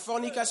things. La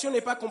fornication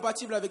n'est pas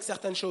compatible avec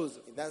certaines choses.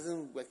 It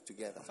doesn't work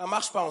together. Ça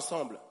marche pas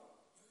ensemble.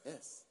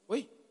 Yes.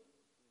 Oui.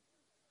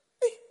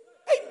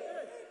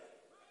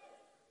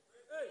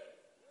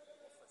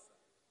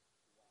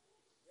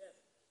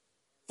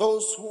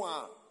 Those who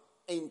are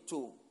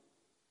into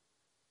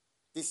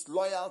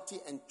disloyalty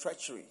and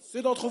treachery.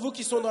 Ceux d'entre vous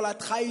qui sont dans la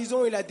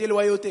trahison et la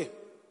déloyauté.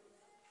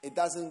 It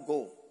doesn't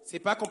go C'est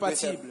pas with a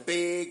compatible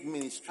big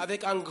ministry.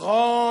 avec un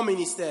grand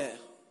ministère.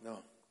 No.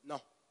 Non.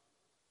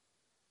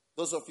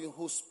 Those of you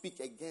who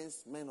speak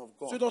against men of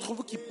Ceux God. d'entre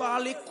vous qui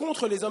parlent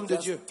contre les hommes de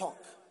Just Dieu, talk.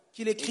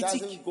 qui les It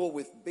critiquent. doesn't go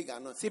with big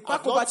anointing. C'est pas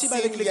I've not compatible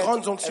avec seen les yet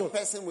grandes a onctions.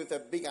 person with a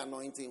big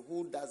anointing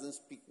who doesn't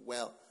speak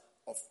well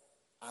of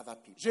other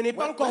people. Je n'ai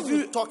pas When- encore when you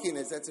vu- talk in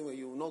a certain way,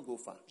 you will not go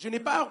far. Je n'ai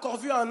pas encore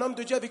vu un homme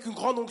de Dieu avec une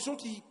grande onction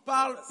qui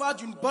parle pas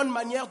d'une bonne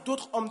manière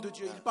d'autres hommes de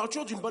Dieu. Il parle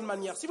toujours d'une bonne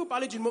manière. Si vous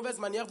parlez d'une mauvaise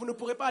manière, vous ne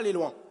pourrez pas aller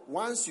loin.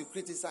 Once you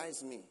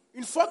criticize me,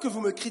 Une fois que vous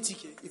me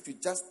critiquez, if you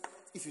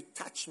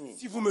touch me,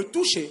 si vous me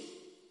touchez,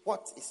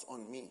 what is on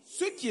me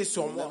ce qui est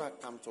sur will moi never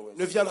come towards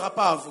ne you. viendra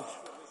pas à vous.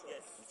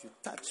 If you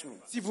touch me,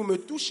 Si vous me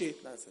touchez,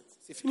 that's it.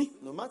 c'est fini.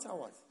 No matter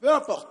what. Peu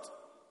importe.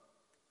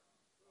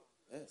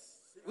 Yes.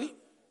 Oui,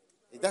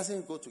 It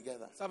doesn't go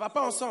together. ça va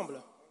pas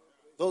ensemble.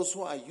 Those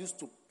who are used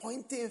to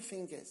pointing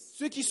fingers,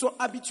 Ceux qui sont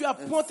habitués à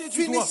pointer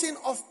du doigt finishing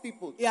off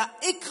people. et à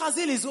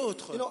écraser les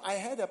autres. You know, I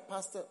had a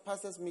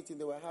pastors meeting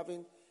they were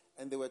having,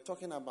 and they were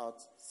talking about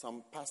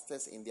some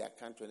pastors in their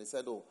country. They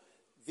said, "Oh,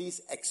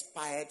 these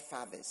expired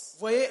fathers." Vous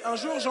voyez, un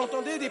jour,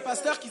 j'entendais des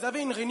pasteurs qui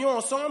avaient une réunion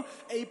ensemble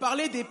et ils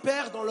parlaient des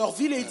pères dans leur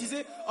ville et ils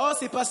disaient « Oh,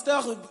 ces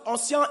pasteurs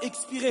anciens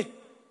expirés,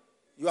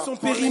 You are sont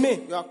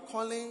périmés.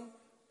 calling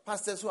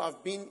pastors who have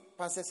been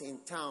pastors in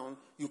town.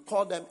 You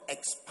call them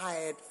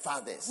expired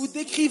fathers. » Vous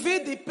décrivez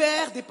des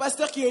pères, des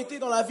pasteurs qui ont été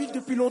dans la ville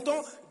depuis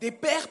longtemps, des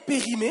pères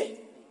périmés.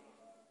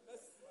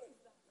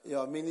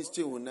 Your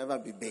ministry will never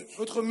be big.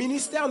 Votre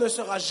ministère ne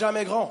sera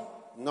jamais grand.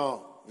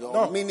 No, your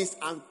No. ministry.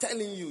 I'm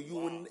telling you,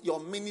 your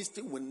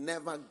ministry will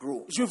never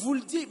grow. Je vous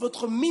le dis,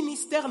 votre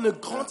ministère ne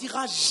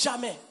grandira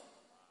jamais.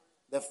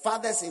 The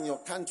fathers in your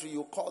country,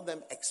 you call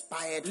them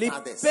expired Les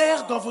fathers.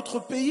 pères dans votre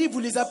pays, vous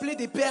les appelez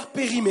des pères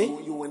périmés.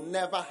 You will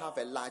never have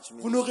a large Vous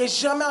ministry. n'aurez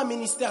jamais un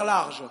ministère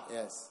large.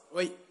 Yes,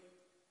 Oui,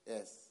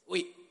 yes.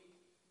 oui.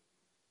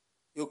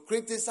 You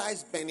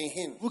criticize Benny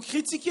Hinn Vous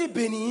critiquez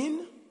Bénin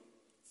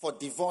for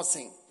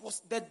divorcing.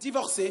 d'être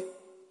divorcé.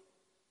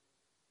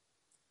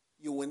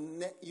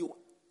 You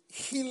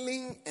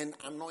healing and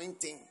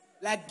anointing.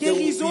 La They will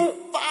guérison,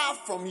 be far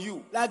from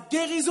you. la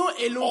guérison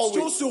et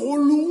l'onction Always. seront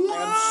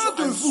loin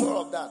de I'm vous. sure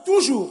of that.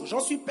 Toujours, j'en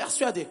suis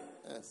persuadé.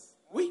 Yes.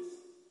 Oui.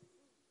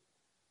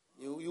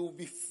 You will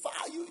be far.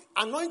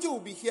 Anointing will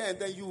be here and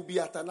then you will be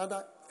at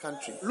another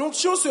country.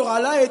 L'onction sera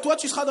là et toi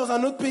tu seras dans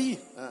un autre pays.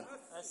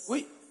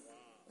 Oui,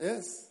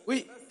 Yes.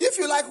 oui. If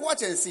you like,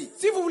 watch and see.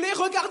 Si vous voulez,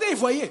 regardez et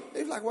voyez. If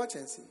you like, watch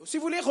and see. Si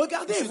vous voulez,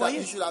 regardez et You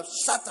voyez. should have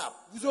shut up.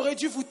 Vous aurez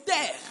dû vous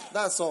taire.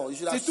 That's all. You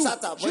should have C'est tout.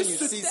 shut up when Juste you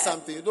se see taire.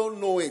 something. You don't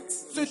know it.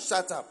 You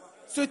shut up.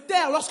 Se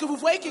taire lorsque vous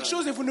voyez quelque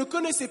chose et vous ne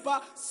connaissez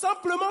pas.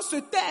 Simplement se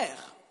taire.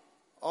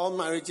 All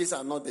marriages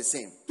are not the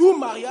same. Tous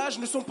mariages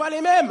ne sont pas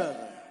les mêmes.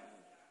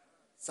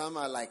 Some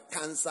are like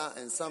cancer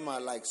and some are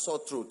like sore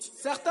throat.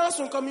 Certains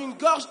sont comme une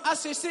gorge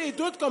asséchée et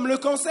d'autres comme le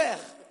cancer.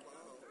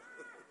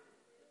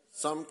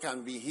 Some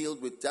can be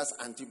healed with just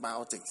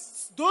antibiotics.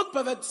 D'autres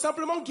peuvent être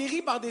simplement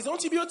guéris par des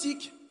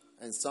antibiotiques.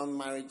 And some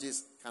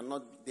marriages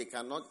cannot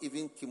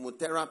even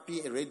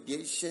chemotherapy,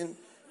 radiation,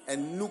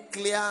 and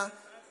nuclide,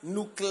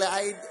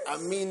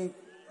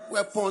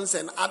 weapons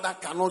and other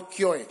cannot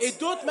cure it. Et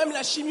d'autres, même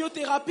la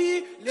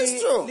chimiothérapie,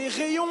 les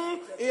rayons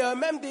et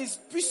même des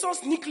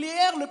puissances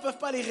nucléaires ne peuvent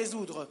pas les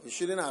résoudre. You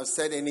shouldn't have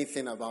said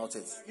anything about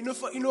it.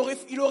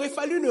 Il aurait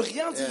fallu ne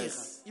rien dire.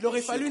 Yes. Il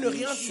aurait fallu ne You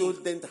rien dire.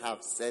 shouldn't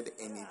have said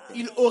anything.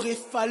 Il aurait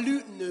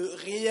fallu ne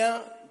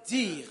rien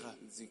dire.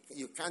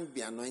 You can't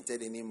be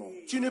anointed anymore.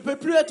 Tu ne peux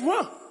plus être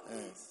loin.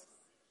 Yes.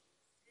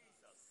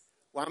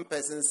 One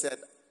person said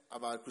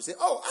about crusade,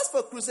 as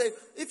for crusade,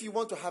 if you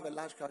want to have a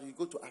large crowd, you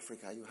go to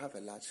Africa, you have a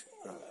large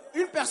crowd.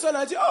 Une personne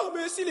a dit,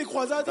 mais si les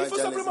croisades, il faut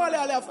simplement aller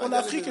en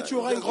Afrique et tu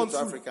auras une grande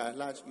foule.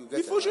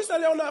 Il faut juste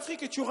aller en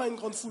Afrique et tu auras une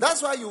grande foule.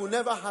 That's why you will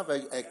never have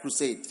a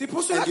crusade. C'est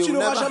pour cela And que you tu will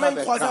n'auras never jamais have une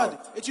a croisade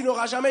crowd. et tu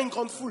n'auras jamais une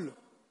grande foule.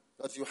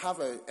 Because you have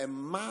a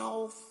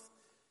mouth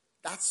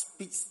that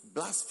speaks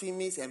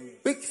blasphemies and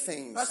big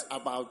things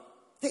about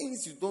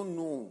things you don't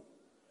know.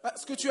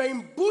 Parce que tu as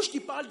une bouche qui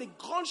parle des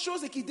grandes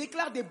choses et qui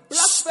déclare des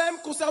blasphèmes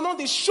concernant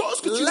des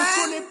choses que tu ne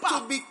connais Learn pas.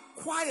 to be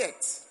quiet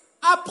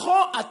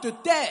Apprends à te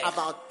taire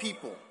about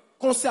people.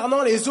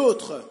 concernant les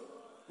autres.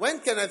 When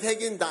Kenneth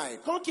Hagin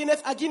died, Quand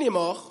Kenneth Hagin est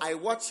mort, I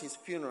watched his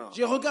funeral.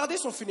 j'ai regardé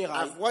son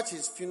funérail. I've watched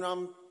his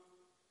funeral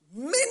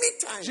many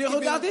times. J'ai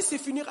regardé ses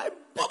funérailles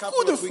A beaucoup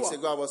couple de of weeks fois.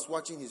 ago, I was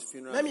watching his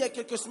funeral. Même il y a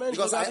quelques semaines, je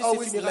Because I regardais ses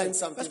always funérailles. learn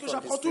something Parce que from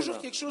j'apprends his toujours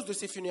funeral. quelque chose de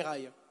ses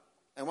funérailles.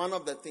 And one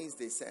of the things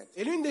they said,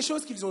 Et l'une des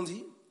choses qu'ils ont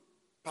dit,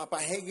 Papa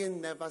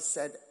Hagin never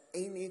said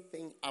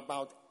anything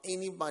about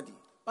anybody.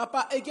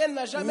 Papa Hagin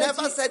n'a jamais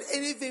Never dit, said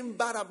anything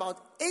bad about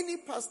any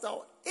pastor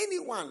or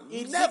anyone.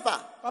 il dit- Never.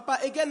 Papa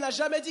Hagin n'a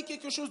jamais dit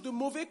quelque chose de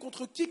mauvais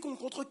contre quiconque,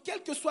 contre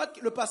quel que soit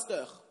le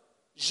pasteur.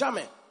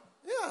 Jamais.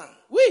 Yeah.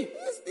 Oui,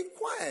 Just be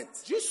quiet.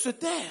 juste se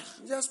taire,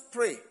 Just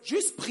pray.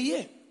 juste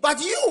prier. But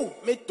you,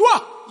 Mais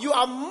toi, you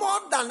are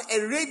more than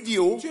a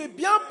radio tu es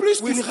bien plus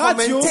qu'une with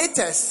radio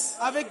commentators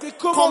avec des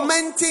commentaires.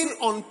 commenting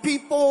on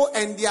people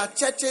and their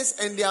churches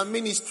and their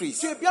ministries.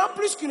 Tu es bien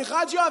plus qu'une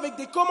radio avec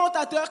des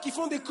commentateurs qui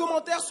font des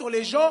commentaires sur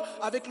les gens,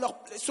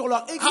 sur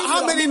leur église. et How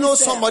leur many know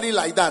ministère. somebody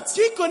like that?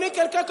 Qui connaît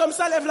quelqu'un comme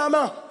ça? Lève la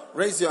main.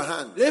 Raise your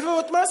hand. Lèvez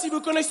votre main si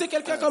vous connaissez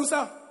quelqu'un comme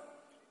ça.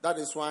 That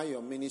is why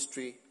your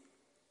ministry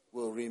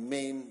will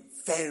remain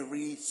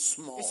very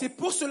small. Et c'est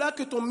pour cela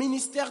que ton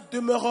ministère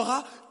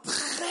demeurera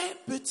très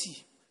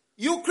petit.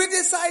 You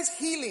criticize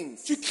healings.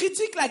 Tu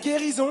critiques la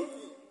guérison.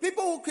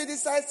 People who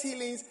criticize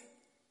healings,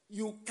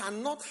 you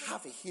cannot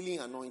have a healing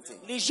anointing.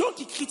 Les gens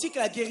qui critiquent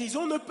la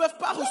guérison ne peuvent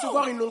pas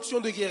recevoir une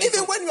onction de guérison.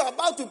 Even when you are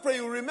about to pray,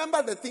 you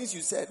remember the things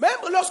you said. Même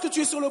lorsque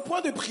tu es sur le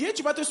point de prier,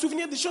 tu vas te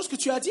souvenir des choses que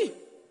tu as dit.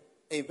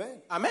 Amen.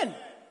 Amen.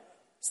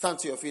 Stand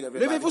to your feet,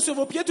 everybody. Levez-vous sur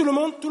vos pieds, tout le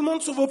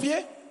monde sur vos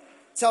pieds.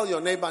 Tell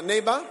your neighbor,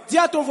 Dis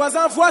à ton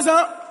voisin,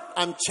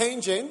 I'm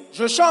changing.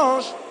 je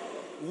change.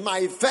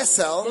 My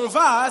vessel Mon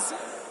vase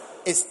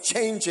is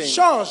changing.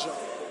 change.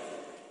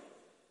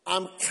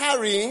 I'm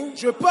carrying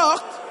Je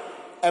porte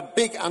a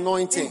big une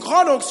anointing.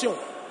 grande onction.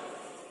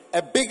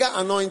 A bigger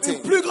Une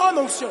anointing. plus grande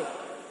onction.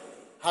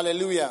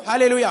 Hallelujah.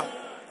 Alléluia.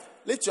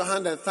 Lift your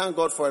hand and thank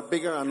God for a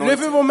bigger Levez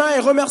anointing. vos mains et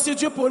remerciez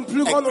Dieu pour une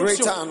plus A grande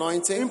greater onction.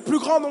 anointing. Une plus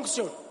grande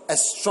onction. A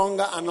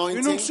stronger Une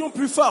anointing onction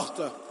plus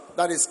forte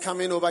that is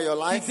coming over your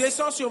qui life.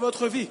 descend sur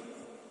votre vie.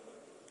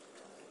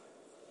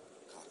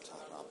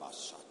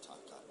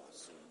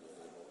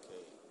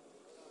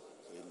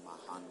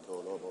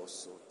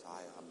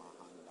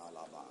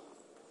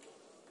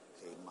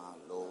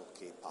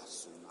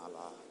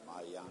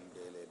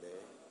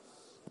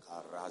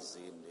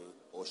 Karazini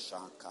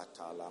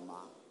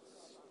Oshankatalama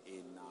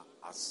Ina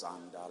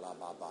Asandala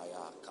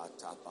Babaya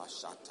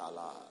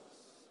Katapashatala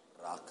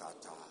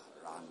Rakata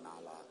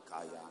Ranala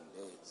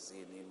Kayande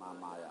Zini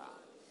Mamaya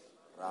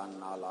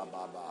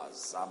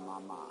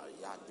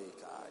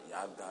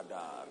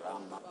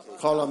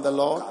Call on the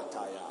Lord.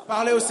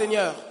 Parlez au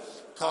Seigneur.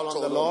 Call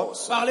on the Lord.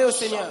 Parlez au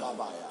Seigneur.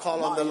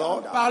 Call on the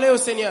Lord. Parlez au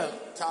Seigneur.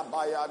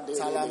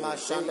 Talama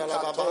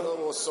shandala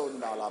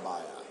baba.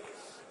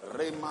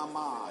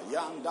 Remama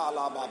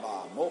yandala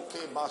baba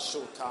moke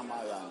basho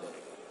tamayande.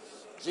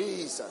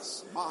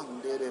 Jesus,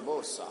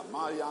 manderebosa,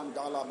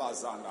 mayandala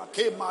bazanga,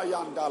 ke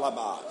mayandala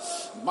ba.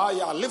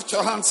 Maya, lift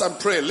your hands and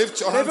pray. Lift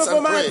your hands Levez vos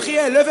and mains et pray.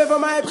 priez. Levez vos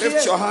mains et Lift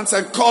priez. your hands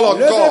and call on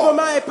Levez vos God.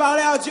 mains et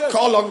parlez à Dieu.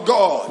 Call on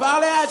God.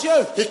 Parlez à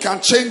Dieu. He can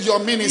change your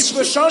Il peut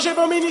ministry. changer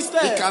vos He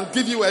ministères. can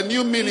give you a new Il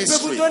peut vous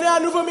ministry. donner un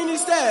nouveau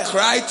ministère.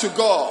 Cry to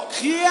God.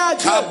 Criez à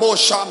Dieu. Kabo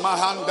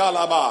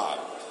shamahandalaba.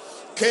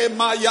 Ke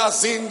maya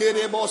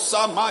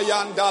zinderebosa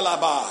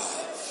mayandalaba.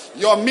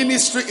 Your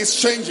ministry is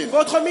changing.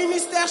 Votre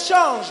ministère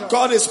change.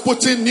 God is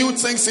putting new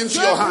things into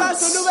Dieu your place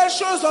de hands. nouvelles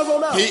choses dans vos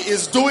mains. He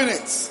is doing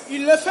it.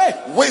 Il le fait.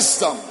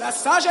 Wisdom. La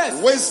sagesse.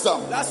 Wisdom.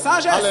 La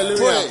sagesse. Hallelujah.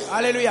 Pray.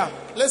 Alléluia.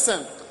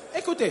 Listen,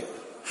 Écoutez,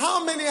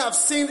 how many have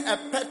seen a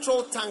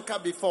petrol tanker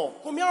before?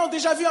 combien ont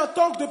déjà vu un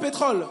tank de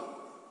pétrole?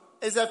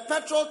 Is a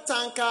petrol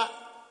tanker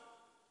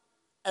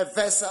a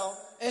vessel?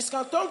 Est-ce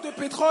qu'un tank de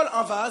pétrole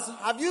un vase?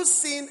 Have you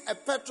seen a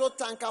petrol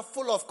tanker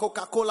full of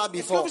Coca-Cola Est-ce que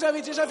before? vous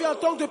avez déjà vu un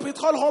tank de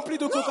pétrole rempli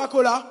de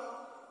Coca-Cola?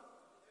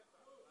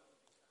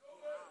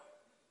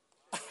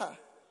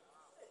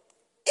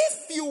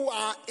 If you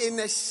are in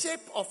the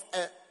shape of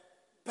a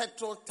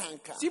petrol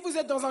tanker, Si vous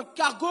êtes dans un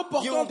cargo you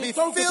portant will des be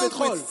tanks de filled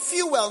pétrole, with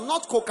fuel,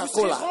 not vous serez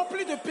Coca-Cola.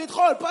 rempli de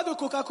pétrole, pas de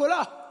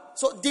Coca-Cola.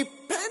 So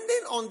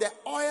depending on the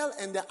oil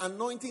and the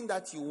anointing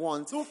that you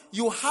want,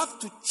 you have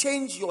to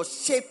change your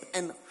shape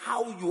and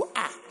how you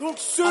are Donc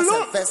as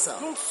selon, a vessel.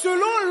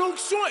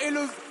 l'onction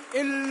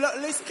et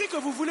l'esprit que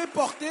vous voulez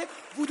porter,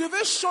 vous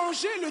devez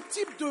changer le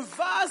type de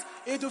vase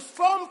et de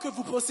forme que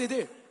vous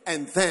possédez.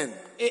 And then,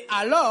 Et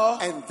alors,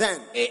 and then,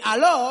 et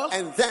alors,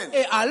 and then,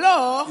 et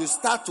alors, you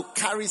start to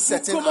carry vous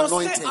certain commencez à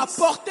anointings.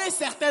 porter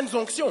certaines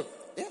onctions.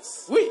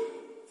 Yes. Oui.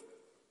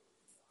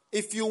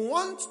 If you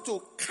want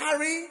to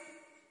carry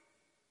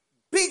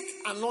big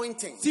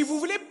anointing, Si vous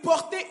voulez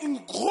porter une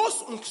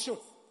grosse onction,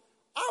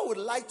 I would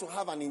like to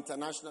have an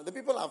international. The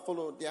people I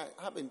follow, they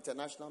have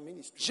international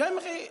ministry.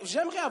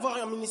 j'aimerais avoir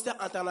un ministère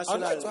international.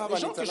 I'd like to have Les an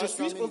gens que je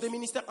international suis ont des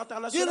ministry. ministères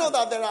Do you know internationaux.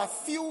 that there are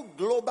few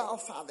global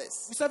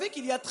fathers? Vous savez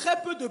qu'il y a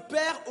très peu de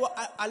pères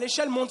à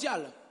l'échelle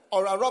mondiale.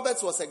 Oral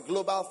Roberts was a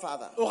global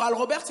father. Oral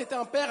Roberts était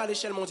un père à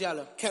l'échelle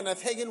mondiale.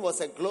 Kenneth Hagin was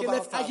a global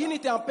Kenneth father. Hagin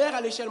était un père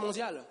à l'échelle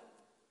mondiale.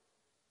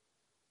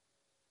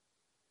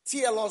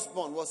 T.L.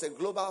 Osborne was a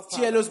global father.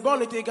 T.L.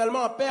 Osborne était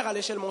également un père à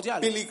l'échelle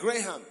mondiale. Billy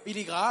Graham.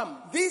 Billy Graham.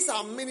 These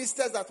are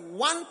ministers that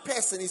one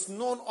person is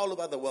known all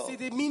over the world. C'est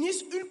des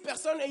ministres, une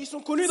personne, et ils sont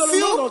connus dans le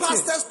monde Few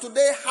entier. pastors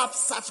today have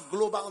such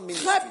global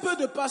ministry. Très peu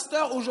de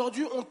pasteurs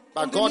aujourd'hui ont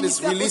But des God is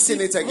ministères releasing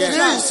aussi it again.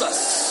 mondiaux. Jesus.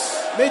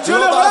 Mais Dieu le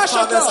Global relâche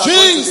fathers encore. are going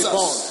to be Jesus.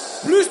 born.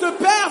 Plus de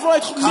pères vont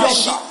être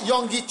liés.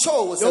 Yonggi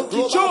Cho was a Donc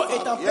global Kicho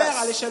est un father. père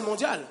à Yes. l'échelle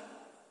mondiale.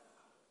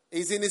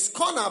 He's in his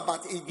corner,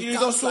 but he Il est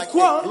dans becomes son like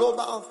coin a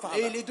global et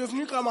il father. est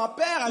devenu comme un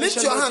père à Lift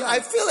l'échelle your hand. I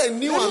mondiale. feel a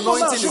new Levez vos mains.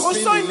 anointing Je is being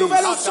ressens une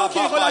nouvelle released. onction qui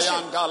est relâchée.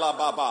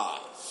 Baba.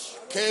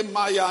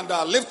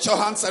 Kemayanda, lift your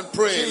hands and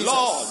pray. Jesus.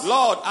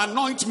 Lord,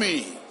 anoint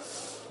me.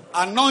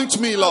 Anoint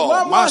me,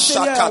 Lord. Moi,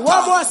 Seigneur.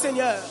 Mashakata. Moi,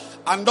 Seigneur.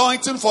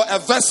 Anointing for a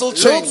vessel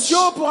change.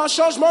 L'onction pour un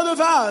changement de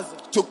vase.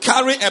 To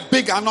carry a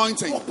big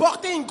anointing. Pour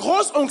porter une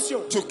grosse onction.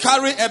 To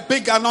carry a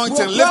big Pour anointing.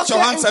 porter Lift your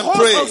une hands and grosse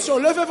pray. onction.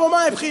 Levez vos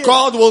mains et priez.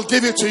 God will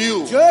give it to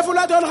you. Dieu vous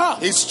la donnera.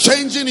 He's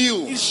changing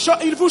you.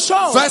 Il vous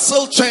change.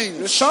 Vessel Le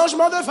change.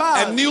 changement de A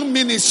vase. new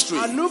ministry.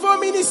 Un nouveau A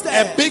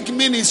ministère. big Un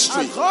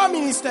ministry. grand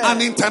ministère. An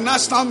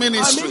international Un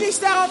ministry.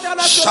 ministère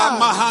international.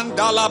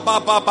 Shamahandala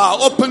Baba.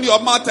 Open your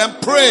mouth and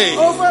pray.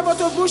 Ouvrez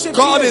votre bouche et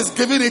God priez. is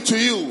giving it to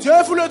you. Dieu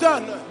vous le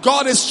donne.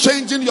 God is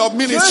changing your Dieu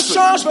ministry.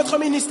 change votre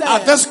ministère. At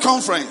this À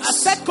conference,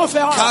 cette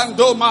conférence.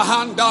 Kando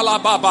Mahandala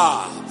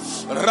Baba,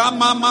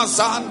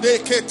 Ramamazande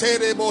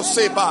Keterebo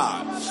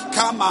Seba,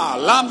 Kama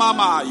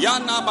Lamama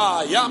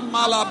Yanaba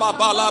Yamala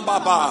Babala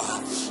Baba,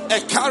 a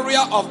carrier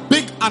of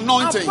big Un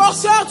anointing,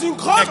 porteur d'une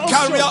grande a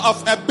carrier onction.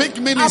 of a big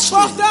Un ministry,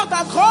 porteur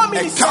d'un grand a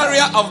ministère.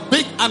 carrier of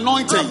big Un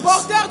anointing,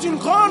 porteur d'une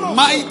grande onction.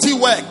 mighty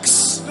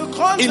works, De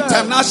grandes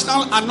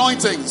international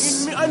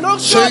anointings. Une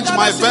onction Change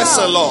my internationale.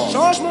 vessel, Lord.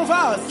 Change mon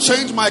vase.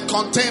 Change my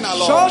container,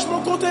 Lord. Change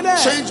mon conteneur.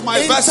 Change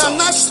my vessel.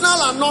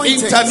 International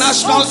anointing.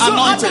 International Onction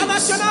anointing.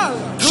 internationale.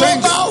 Change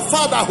it. Global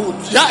fatherhood.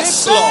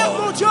 Yes, Des pères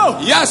Lord. mondiaux.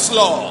 Yes,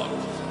 Lord.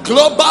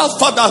 Global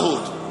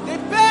fatherhood. Des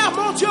pères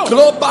mondiaux.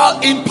 Global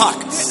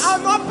impact.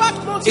 Un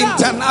impact mondial.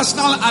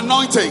 International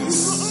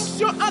anointings.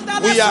 Onction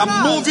internationale. We are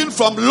moving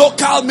from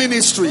local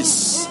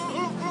ministries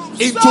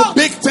into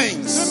big Le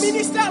things.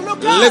 ministère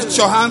local. Lift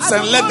your hands À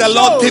and de let the grandes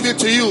Lord choses. give it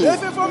to you.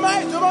 Levez vos mains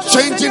et demandez au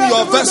Changing Seigneur your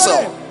de vous le vessel.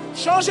 donner.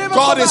 Changez votre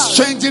God is vase.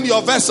 changing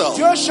your vessel.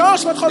 Dieu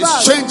change votre He's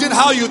vase. changing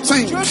how you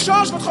think. Dieu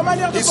change votre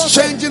manière de He's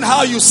penser. changing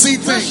how you see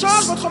Dieu things.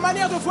 change votre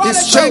manière de voir les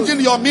He's choses.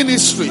 changing your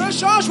ministry. Dieu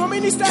change vos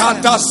ministères.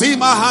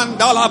 Kadazima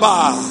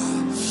handalaba.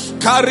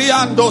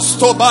 Kariando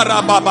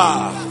stobara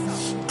baba.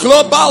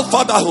 Global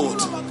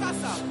fatherhood.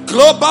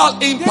 global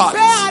Des impact.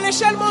 pères à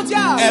l'échelle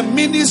mondiale. A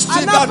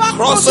ministry Un that impact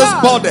crosses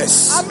mondial.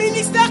 borders. Un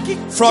ministère qui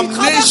From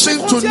traverse les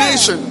nation to frontières.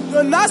 nation.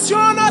 De nation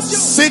en nation.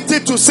 City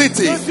to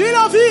city. De ville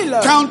en ville.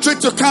 Country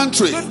to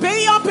country. De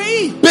pays en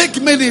pays. Big De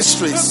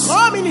ministries.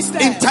 grands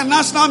ministères.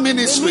 International Des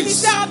ministries.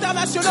 ministères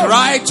internationaux.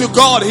 Cry to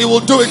God, He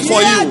will do it for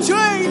Criez à you. Dieu,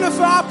 il le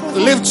fera pour vous.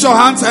 Lift your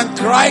hands and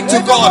cry to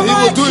God, He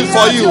will do it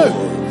for you.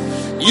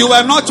 You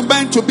were not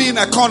meant to be in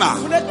a corner.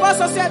 Vous n'êtes pas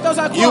censé être dans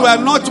un You coin. were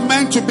not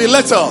meant to be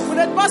little. Vous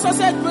n'êtes pas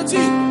censé être petit.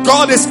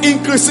 God is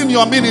increasing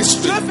your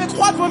ministry Dieu fait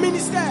croître vos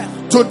ministères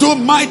to do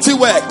mighty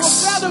pour works.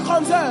 faire de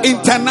grandes œuvres.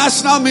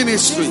 International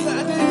ministry.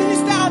 Des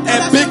ministères A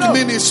internationaux.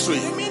 big ministry.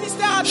 Des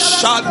ministères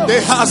internationaux.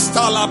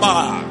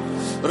 Shadehastalaba.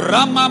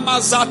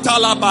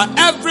 Ramamazatalaba.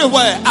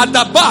 Everywhere at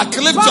the back,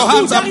 lift your Partout,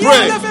 hands and derrière,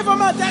 pray. levez vos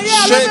mains.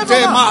 Derrière, levez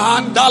vos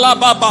mains.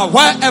 Shedemahandalababa.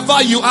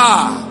 Wherever you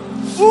are,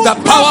 Où the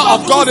peu power importe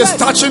of où God vous is êtes,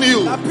 touching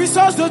you. la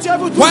puissance de Dieu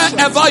vous touche.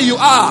 Wherever you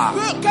are,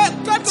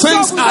 Quel que soit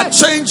things où vous are êtes,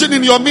 changing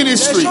in your les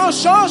ministry.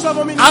 choses changent dans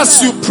vos ministères.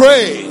 As you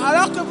pray,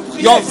 Alors que vous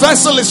priez, your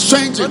vessel is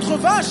changing. votre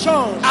vin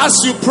change. As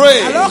you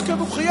pray, Alors que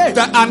vous priez,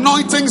 the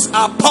anointings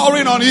are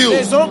pouring on you.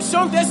 les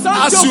onctions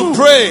descendent As sur you vous.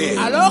 pray,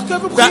 Alors que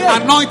vous the priez,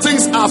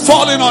 anointings are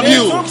falling on les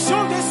you.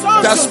 onctions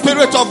descendent The sur vous.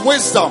 spirit of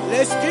wisdom,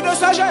 L'esprit de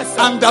sagesse,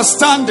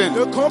 understanding,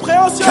 de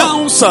compréhension,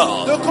 counsel,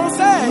 de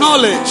conseil,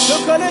 knowledge.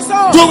 de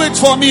connaissance. Do it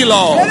for me,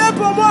 Lord. Fais-le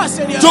pour moi,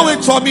 Seigneur. Do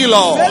it for me,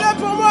 Lord. Fais-le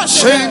pour moi,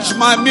 Seigneur. Change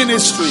my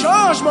ministry.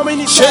 Change mon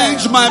ministère.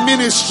 Change my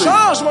ministry.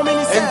 Change mon In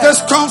ministère. this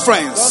Dans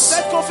conference,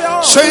 cette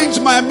conférence. change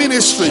my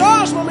ministry.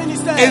 Change mon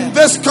ministère. In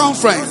this Cette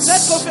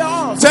conference,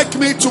 conférence. take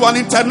me to an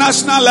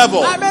international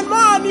level. Amène-moi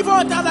à un niveau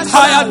international.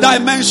 Higher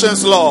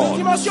dimensions, Une Lord.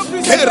 dimension plus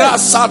élevée. Kera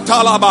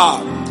satalaba.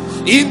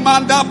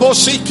 Imanda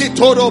boshiki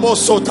torobo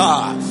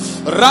sota.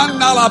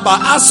 Ranalaba.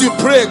 As you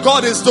pray,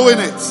 God is doing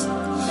it.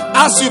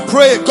 As you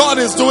pray, God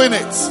is doing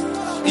it.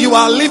 You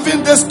are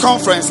leaving this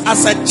conference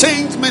as a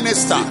changed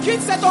minister.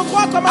 Quitte cet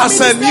endroit comme un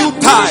As a ministère new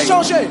pour time.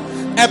 changer.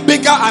 A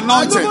bigger Un nouveau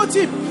anointing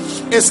type.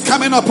 is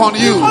coming upon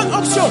you. Une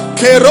onction.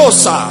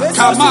 Kerosa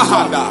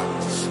kamahanda.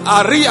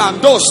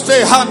 Ariando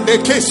stehande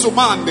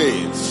kesumande.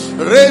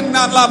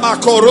 Rena lama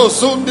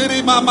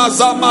korosundiri mama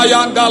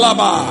zamayanda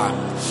laba.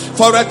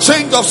 For a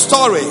change of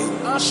story,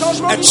 Un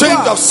changement a d'histoire.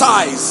 change of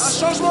Un size,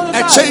 changement de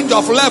a taille. change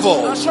of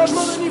level, Un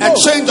changement de niveau. a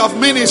change of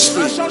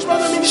ministry. Un changement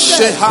de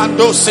ministère.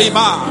 Shehando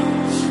sima.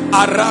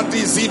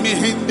 Aradizimi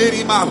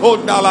hindiri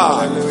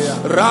mahondala.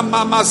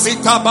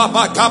 Ramamazita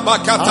baba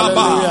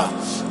kabakataba.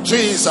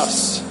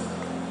 Jesus.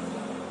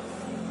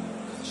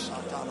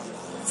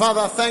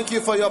 Father, thank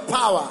you for your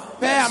power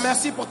Père,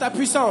 merci pour ta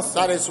puissance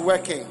that is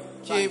working.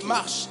 qui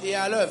marche et est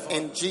à l'œuvre.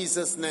 In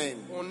Jesus' name.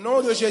 Au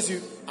nom de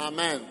Jésus.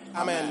 Amen.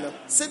 Amen.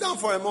 Sit down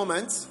for a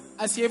moment.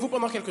 Asseyez-vous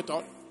pendant quelque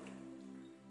temps.